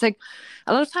change. So it's like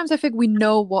a lot of times I think we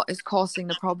know what is causing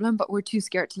the problem, but we're too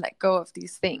scared to let go of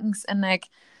these things. And like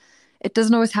it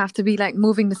doesn't always have to be like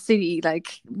moving the city.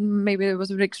 Like maybe it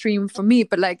was a bit extreme for me,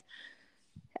 but like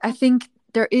I think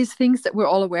there is things that we're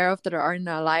all aware of that are in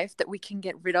our life that we can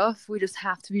get rid of. We just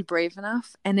have to be brave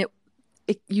enough, and it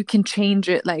you can change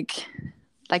it like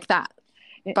that.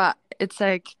 But it's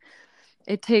like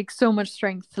it takes so much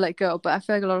strength to let go. But I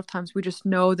feel like a lot of times we just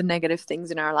know the negative things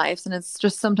in our lives, and it's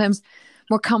just sometimes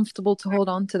more comfortable to hold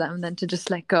on to them than to just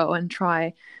let go and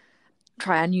try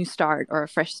a new start or a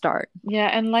fresh start. Yeah,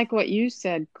 and like what you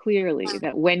said clearly,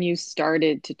 that when you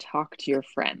started to talk to your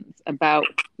friends about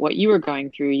what you were going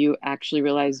through, you actually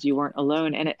realized you weren't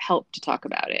alone, and it helped to talk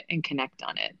about it and connect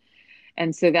on it.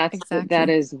 And so that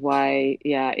is why,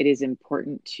 yeah, it is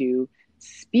important to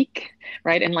speak,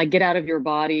 right? And like get out of your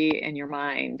body and your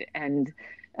mind and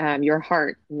your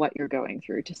heart what you're going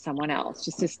through to someone else.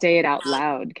 Just to say it out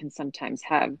loud can sometimes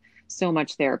have so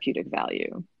much therapeutic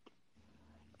value.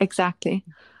 Exactly.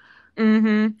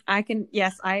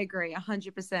 Yes, I agree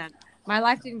 100%. My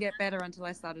life didn't get better until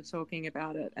I started talking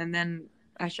about it. And then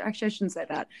actually, I shouldn't say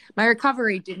that. My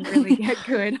recovery didn't really get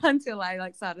good until I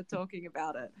like started talking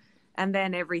about it. And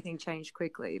then everything changed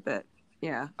quickly. But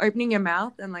yeah, opening your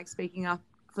mouth and like speaking up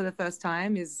for the first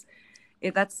time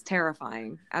that's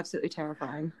terrifying. Absolutely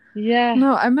terrifying. Yeah.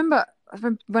 No, I remember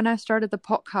when I started the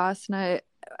podcast, and I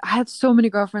had so many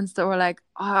girlfriends that were like,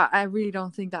 I really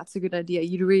don't think that's a good idea.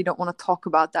 You really don't want to talk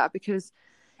about that because,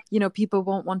 you know, people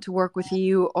won't want to work with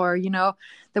you, or, you know,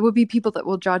 there will be people that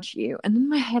will judge you. And in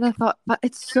my head, I thought, but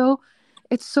it's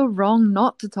so wrong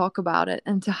not to talk about it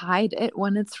and to hide it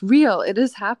when it's real. It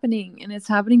is happening, and it's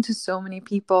happening to so many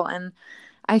people. And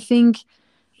I think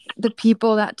the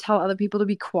people that tell other people to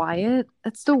be quiet,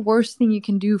 that's the worst thing you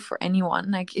can do for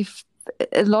anyone. Like if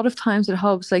a lot of times it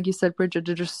helps, like you said, Bridget,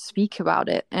 to just speak about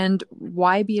it. And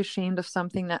why be ashamed of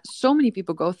something that so many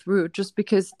people go through? Just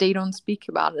because they don't speak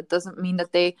about it doesn't mean that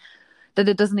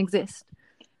it doesn't exist.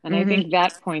 And I think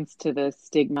that points to the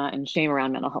stigma and shame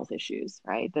around mental health issues,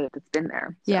 right? That it's been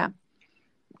there. So.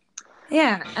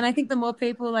 Yeah. And I think the more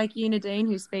people like you, Nadine,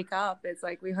 who speak up, it's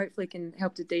like we hopefully can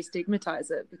help to destigmatize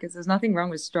it, because there's nothing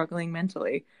wrong with struggling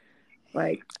mentally.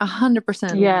 Like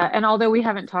 100%. Yeah. And although we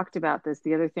haven't talked about this,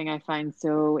 the other thing I find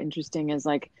so interesting is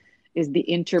the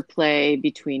interplay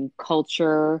between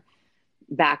culture,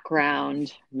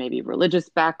 background, maybe religious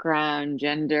background,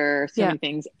 gender, so many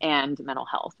things, and mental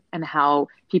health, and how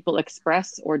people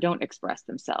express or don't express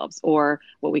themselves, or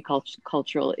what we call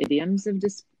cultural idioms of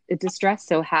distress.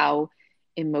 So how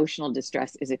emotional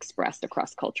distress is expressed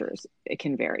across cultures, it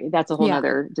can vary. That's a whole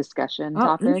other discussion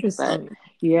topic. But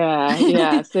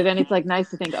yeah. So then it's like nice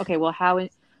to think, okay, well,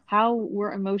 how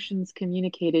were emotions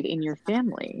communicated in your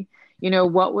family? You know,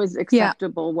 what was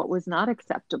acceptable, what was not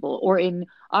acceptable, or in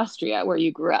Austria where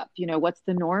you grew up, you know, what's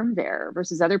the norm there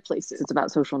versus other places? It's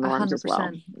about social norms 100%. As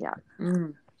well. Yeah.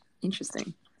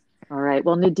 Interesting. All right.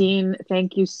 Well, Nadine,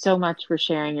 thank you so much for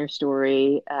sharing your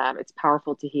story. It's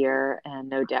powerful to hear, and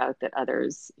no doubt that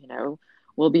others, you know,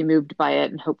 will be moved by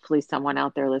it, and hopefully someone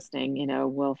out there listening, you know,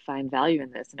 will find value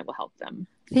in this and it will help them.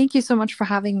 Thank you so much for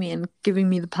having me and giving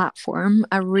me the platform.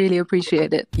 I really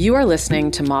appreciate it. You are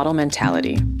listening to Model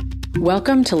Mentality.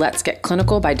 Welcome to Let's Get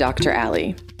Clinical by Dr.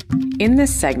 Ali. In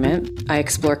this segment, I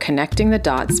explore connecting the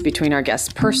dots between our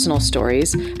guests' personal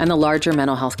stories and the larger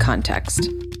mental health context.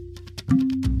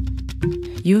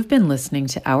 You have been listening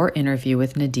to our interview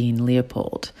with Nadine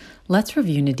Leopold. Let's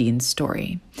review Nadine's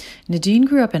story. Nadine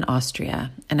grew up in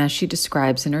Austria, and as she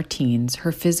describes in her teens,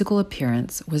 her physical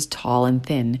appearance was tall and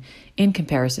thin in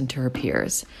comparison to her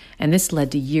peers, and this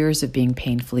led to years of being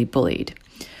painfully bullied.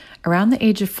 Around the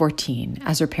age of 14,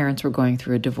 as her parents were going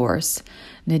through a divorce,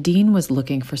 Nadine was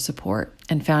looking for support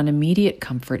and found immediate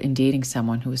comfort in dating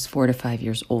someone who was 4 to 5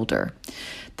 years older.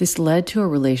 This led to a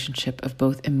relationship of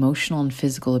both emotional and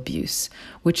physical abuse,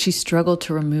 which she struggled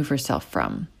to remove herself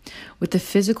from. With the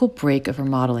physical break of her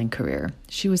modeling career,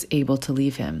 she was able to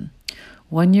leave him.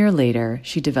 1 year later,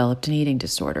 she developed an eating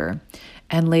disorder,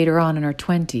 and later on in her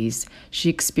 20s, she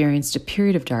experienced a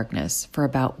period of darkness for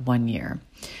about 1 year.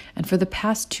 And for the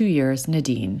past 2 years,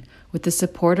 Nadine, with the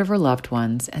support of her loved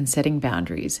ones and setting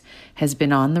boundaries, has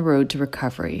been on the road to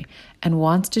recovery and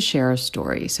wants to share her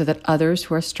story so that others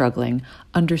who are struggling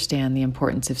understand the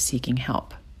importance of seeking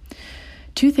help.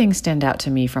 2 things stand out to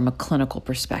me from a clinical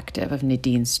perspective of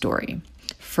Nadine's story.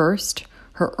 First,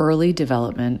 her early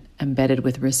development embedded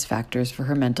with risk factors for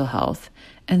her mental health,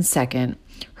 and second,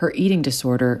 her eating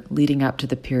disorder leading up to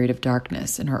the period of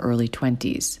darkness in her early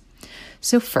 20s.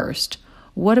 So first,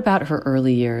 what about her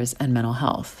early years and mental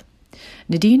health?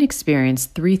 Nadine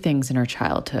experienced 3 things in her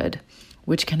childhood: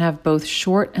 which can have both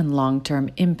short and long-term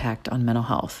impact on mental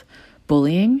health.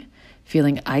 Bullying,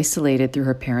 feeling isolated through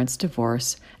her parents'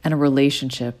 divorce, and a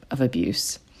relationship of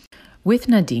abuse. With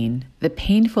Nadine, the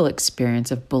painful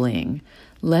experience of bullying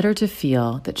led her to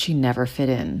feel that she never fit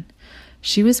in.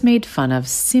 She was made fun of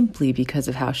simply because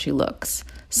of how she looks,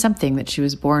 something that she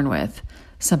was born with,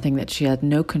 something that she had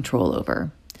no control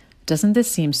over. Doesn't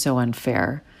this seem so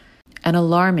unfair? And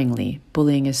alarmingly,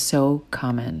 bullying is so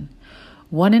common.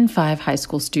 1 in 5 high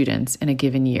school students in a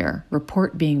given year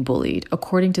report being bullied,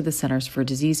 according to the Centers for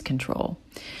Disease Control.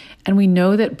 And we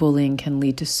know that bullying can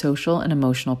lead to social and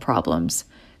emotional problems,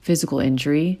 physical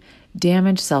injury,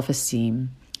 damaged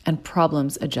self-esteem, and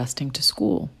problems adjusting to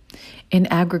school. In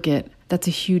aggregate, that's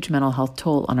a huge mental health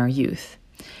toll on our youth.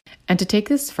 And to take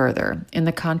this further, in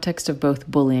the context of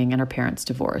both bullying and her parents'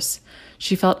 divorce,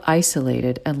 she felt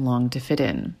isolated and longed to fit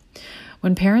in.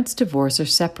 When parents divorce or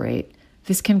separate,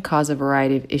 this can cause a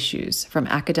variety of issues, from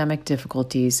academic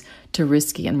difficulties to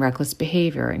risky and reckless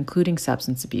behavior, including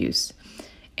substance abuse,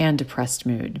 and depressed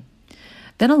mood.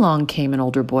 Then along came an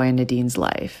older boy in Nadine's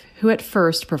life, who at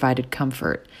first provided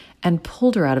comfort and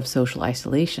pulled her out of social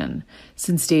isolation,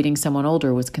 since dating someone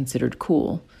older was considered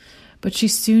cool. But she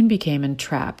soon became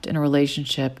entrapped in a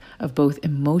relationship of both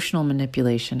emotional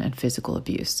manipulation and physical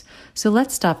abuse. So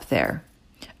let's stop there.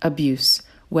 Abuse,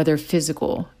 whether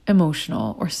physical,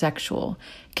 emotional, or sexual,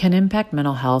 can impact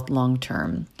mental health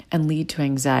long-term and lead to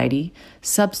anxiety,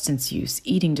 substance use,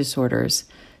 eating disorders,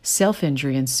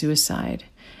 self-injury, and suicide.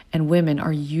 And women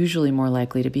are usually more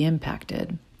likely to be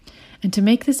impacted. And to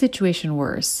make the situation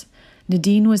worse,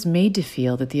 Nadine was made to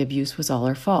feel that the abuse was all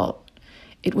her fault.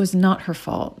 It was not her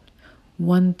fault.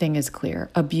 One thing is clear: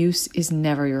 abuse is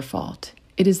never your fault.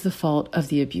 It is the fault of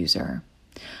the abuser.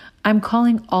 I'm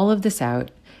calling all of this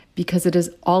out because it is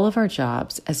all of our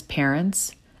jobs as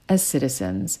parents, as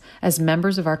citizens, as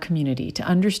members of our community to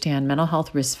understand mental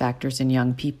health risk factors in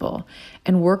young people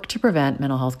and work to prevent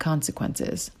mental health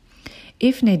consequences.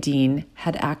 If Nadine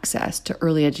had access to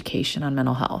early education on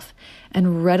mental health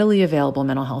and readily available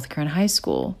mental health care in high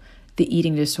school, the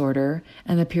eating disorder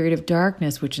and the period of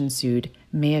darkness which ensued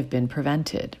may have been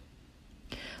prevented.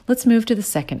 Let's move to the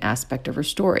second aspect of her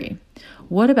story.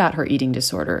 What about her eating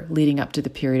disorder leading up to the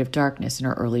period of darkness in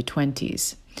her early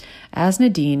 20s? As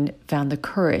Nadine found the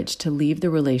courage to leave the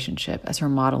relationship as her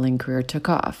modeling career took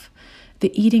off,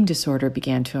 the eating disorder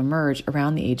began to emerge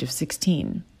around the age of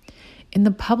 16. In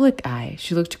the public eye,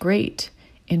 she looked great.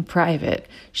 In private,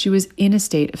 she was in a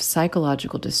state of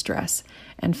psychological distress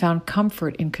and found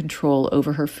comfort in control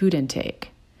over her food intake.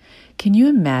 Can you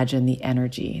imagine the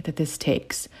energy that this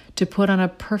takes to put on a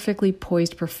perfectly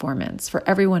poised performance for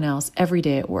everyone else every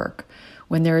day at work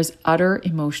when there is utter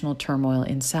emotional turmoil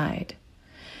inside?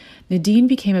 Nadine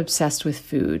became obsessed with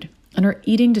food, and her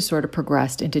eating disorder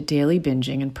progressed into daily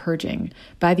binging and purging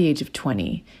by the age of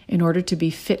 20 in order to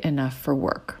be fit enough for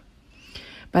work.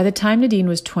 By the time Nadine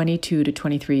was 22 to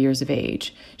 23 years of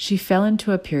age, she fell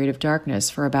into a period of darkness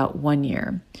for about 1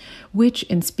 year, which,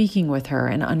 in speaking with her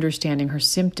and understanding her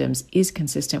symptoms, is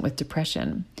consistent with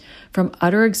depression. From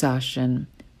utter exhaustion,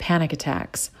 panic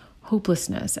attacks,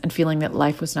 hopelessness, and feeling that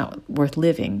life was not worth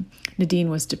living, Nadine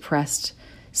was depressed,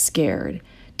 scared,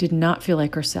 did not feel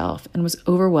like herself, and was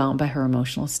overwhelmed by her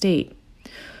emotional state.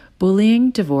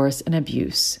 Bullying, divorce, and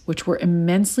abuse, which were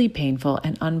immensely painful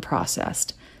and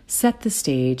unprocessed, set the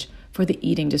stage for the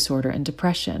eating disorder and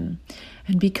depression.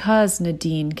 And because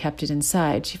Nadine kept it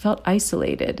inside, she felt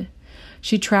isolated.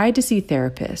 She tried to see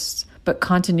therapists, but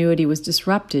continuity was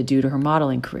disrupted due to her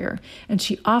modeling career, and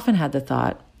she often had the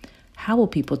thought, how will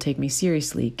people take me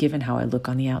seriously given how I look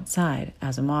on the outside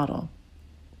as a model?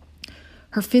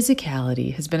 Her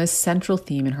physicality has been a central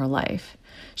theme in her life.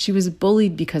 She was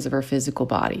bullied because of her physical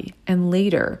body, and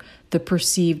later, the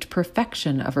perceived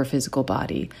perfection of her physical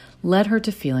body led her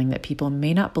to feeling that people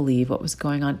may not believe what was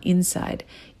going on inside,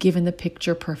 given the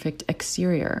picture-perfect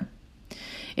exterior.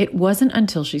 It wasn't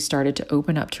until she started to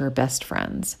open up to her best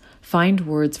friends, find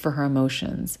words for her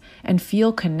emotions, and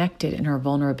feel connected in her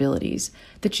vulnerabilities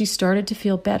that she started to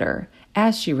feel better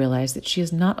as she realized that she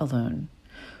is not alone.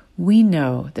 We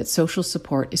know that social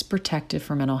support is protective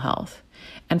for mental health,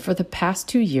 and for the past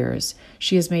 2 years,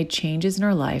 she has made changes in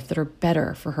her life that are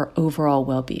better for her overall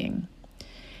well-being.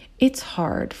 It's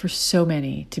hard for so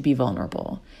many to be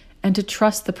vulnerable and to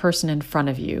trust the person in front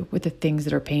of you with the things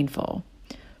that are painful.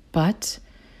 But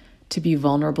to be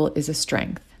vulnerable is a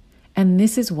strength, and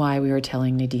this is why we are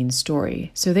telling Nadine's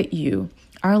story, so that you,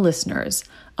 Our listeners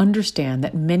understand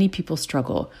that many people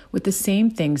struggle with the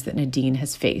same things that Nadine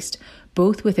has faced,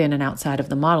 both within and outside of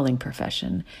the modeling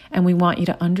profession, and we want you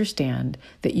to understand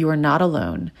that you are not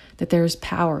alone, that there is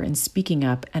power in speaking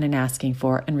up and in asking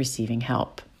for and receiving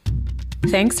help.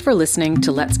 Thanks for listening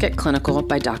to Let's Get Clinical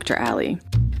by Dr. Ali.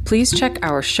 Please check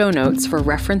our show notes for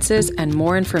references and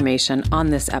more information on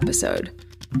this episode.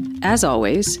 As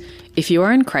always, if you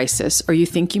are in crisis or you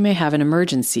think you may have an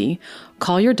emergency,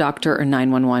 call your doctor or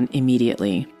 911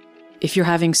 immediately. If you're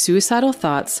having suicidal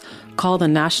thoughts, call the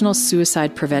National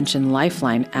Suicide Prevention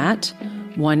Lifeline at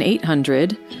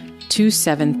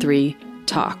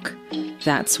 1-800-273-TALK.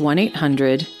 That's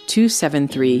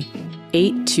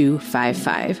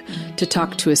 1-800-273-8255 to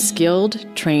talk to a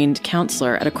skilled, trained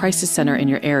counselor at a crisis center in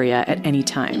your area at any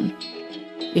time.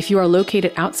 If you are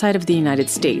located outside of the United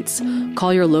States,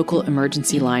 call your local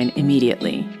emergency line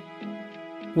immediately.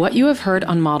 What you have heard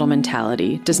on Model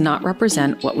Mentality does not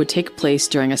represent what would take place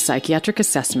during a psychiatric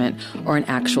assessment or an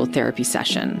actual therapy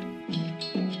session.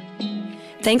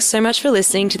 Thanks so much for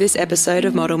listening to this episode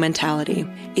of Model Mentality.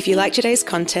 If you like today's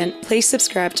content, please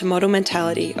subscribe to Model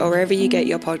Mentality or wherever you get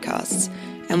your podcasts.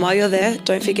 And while you're there,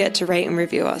 don't forget to rate and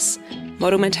review us.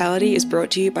 Model Mentality is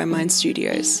brought to you by Mind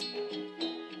Studios.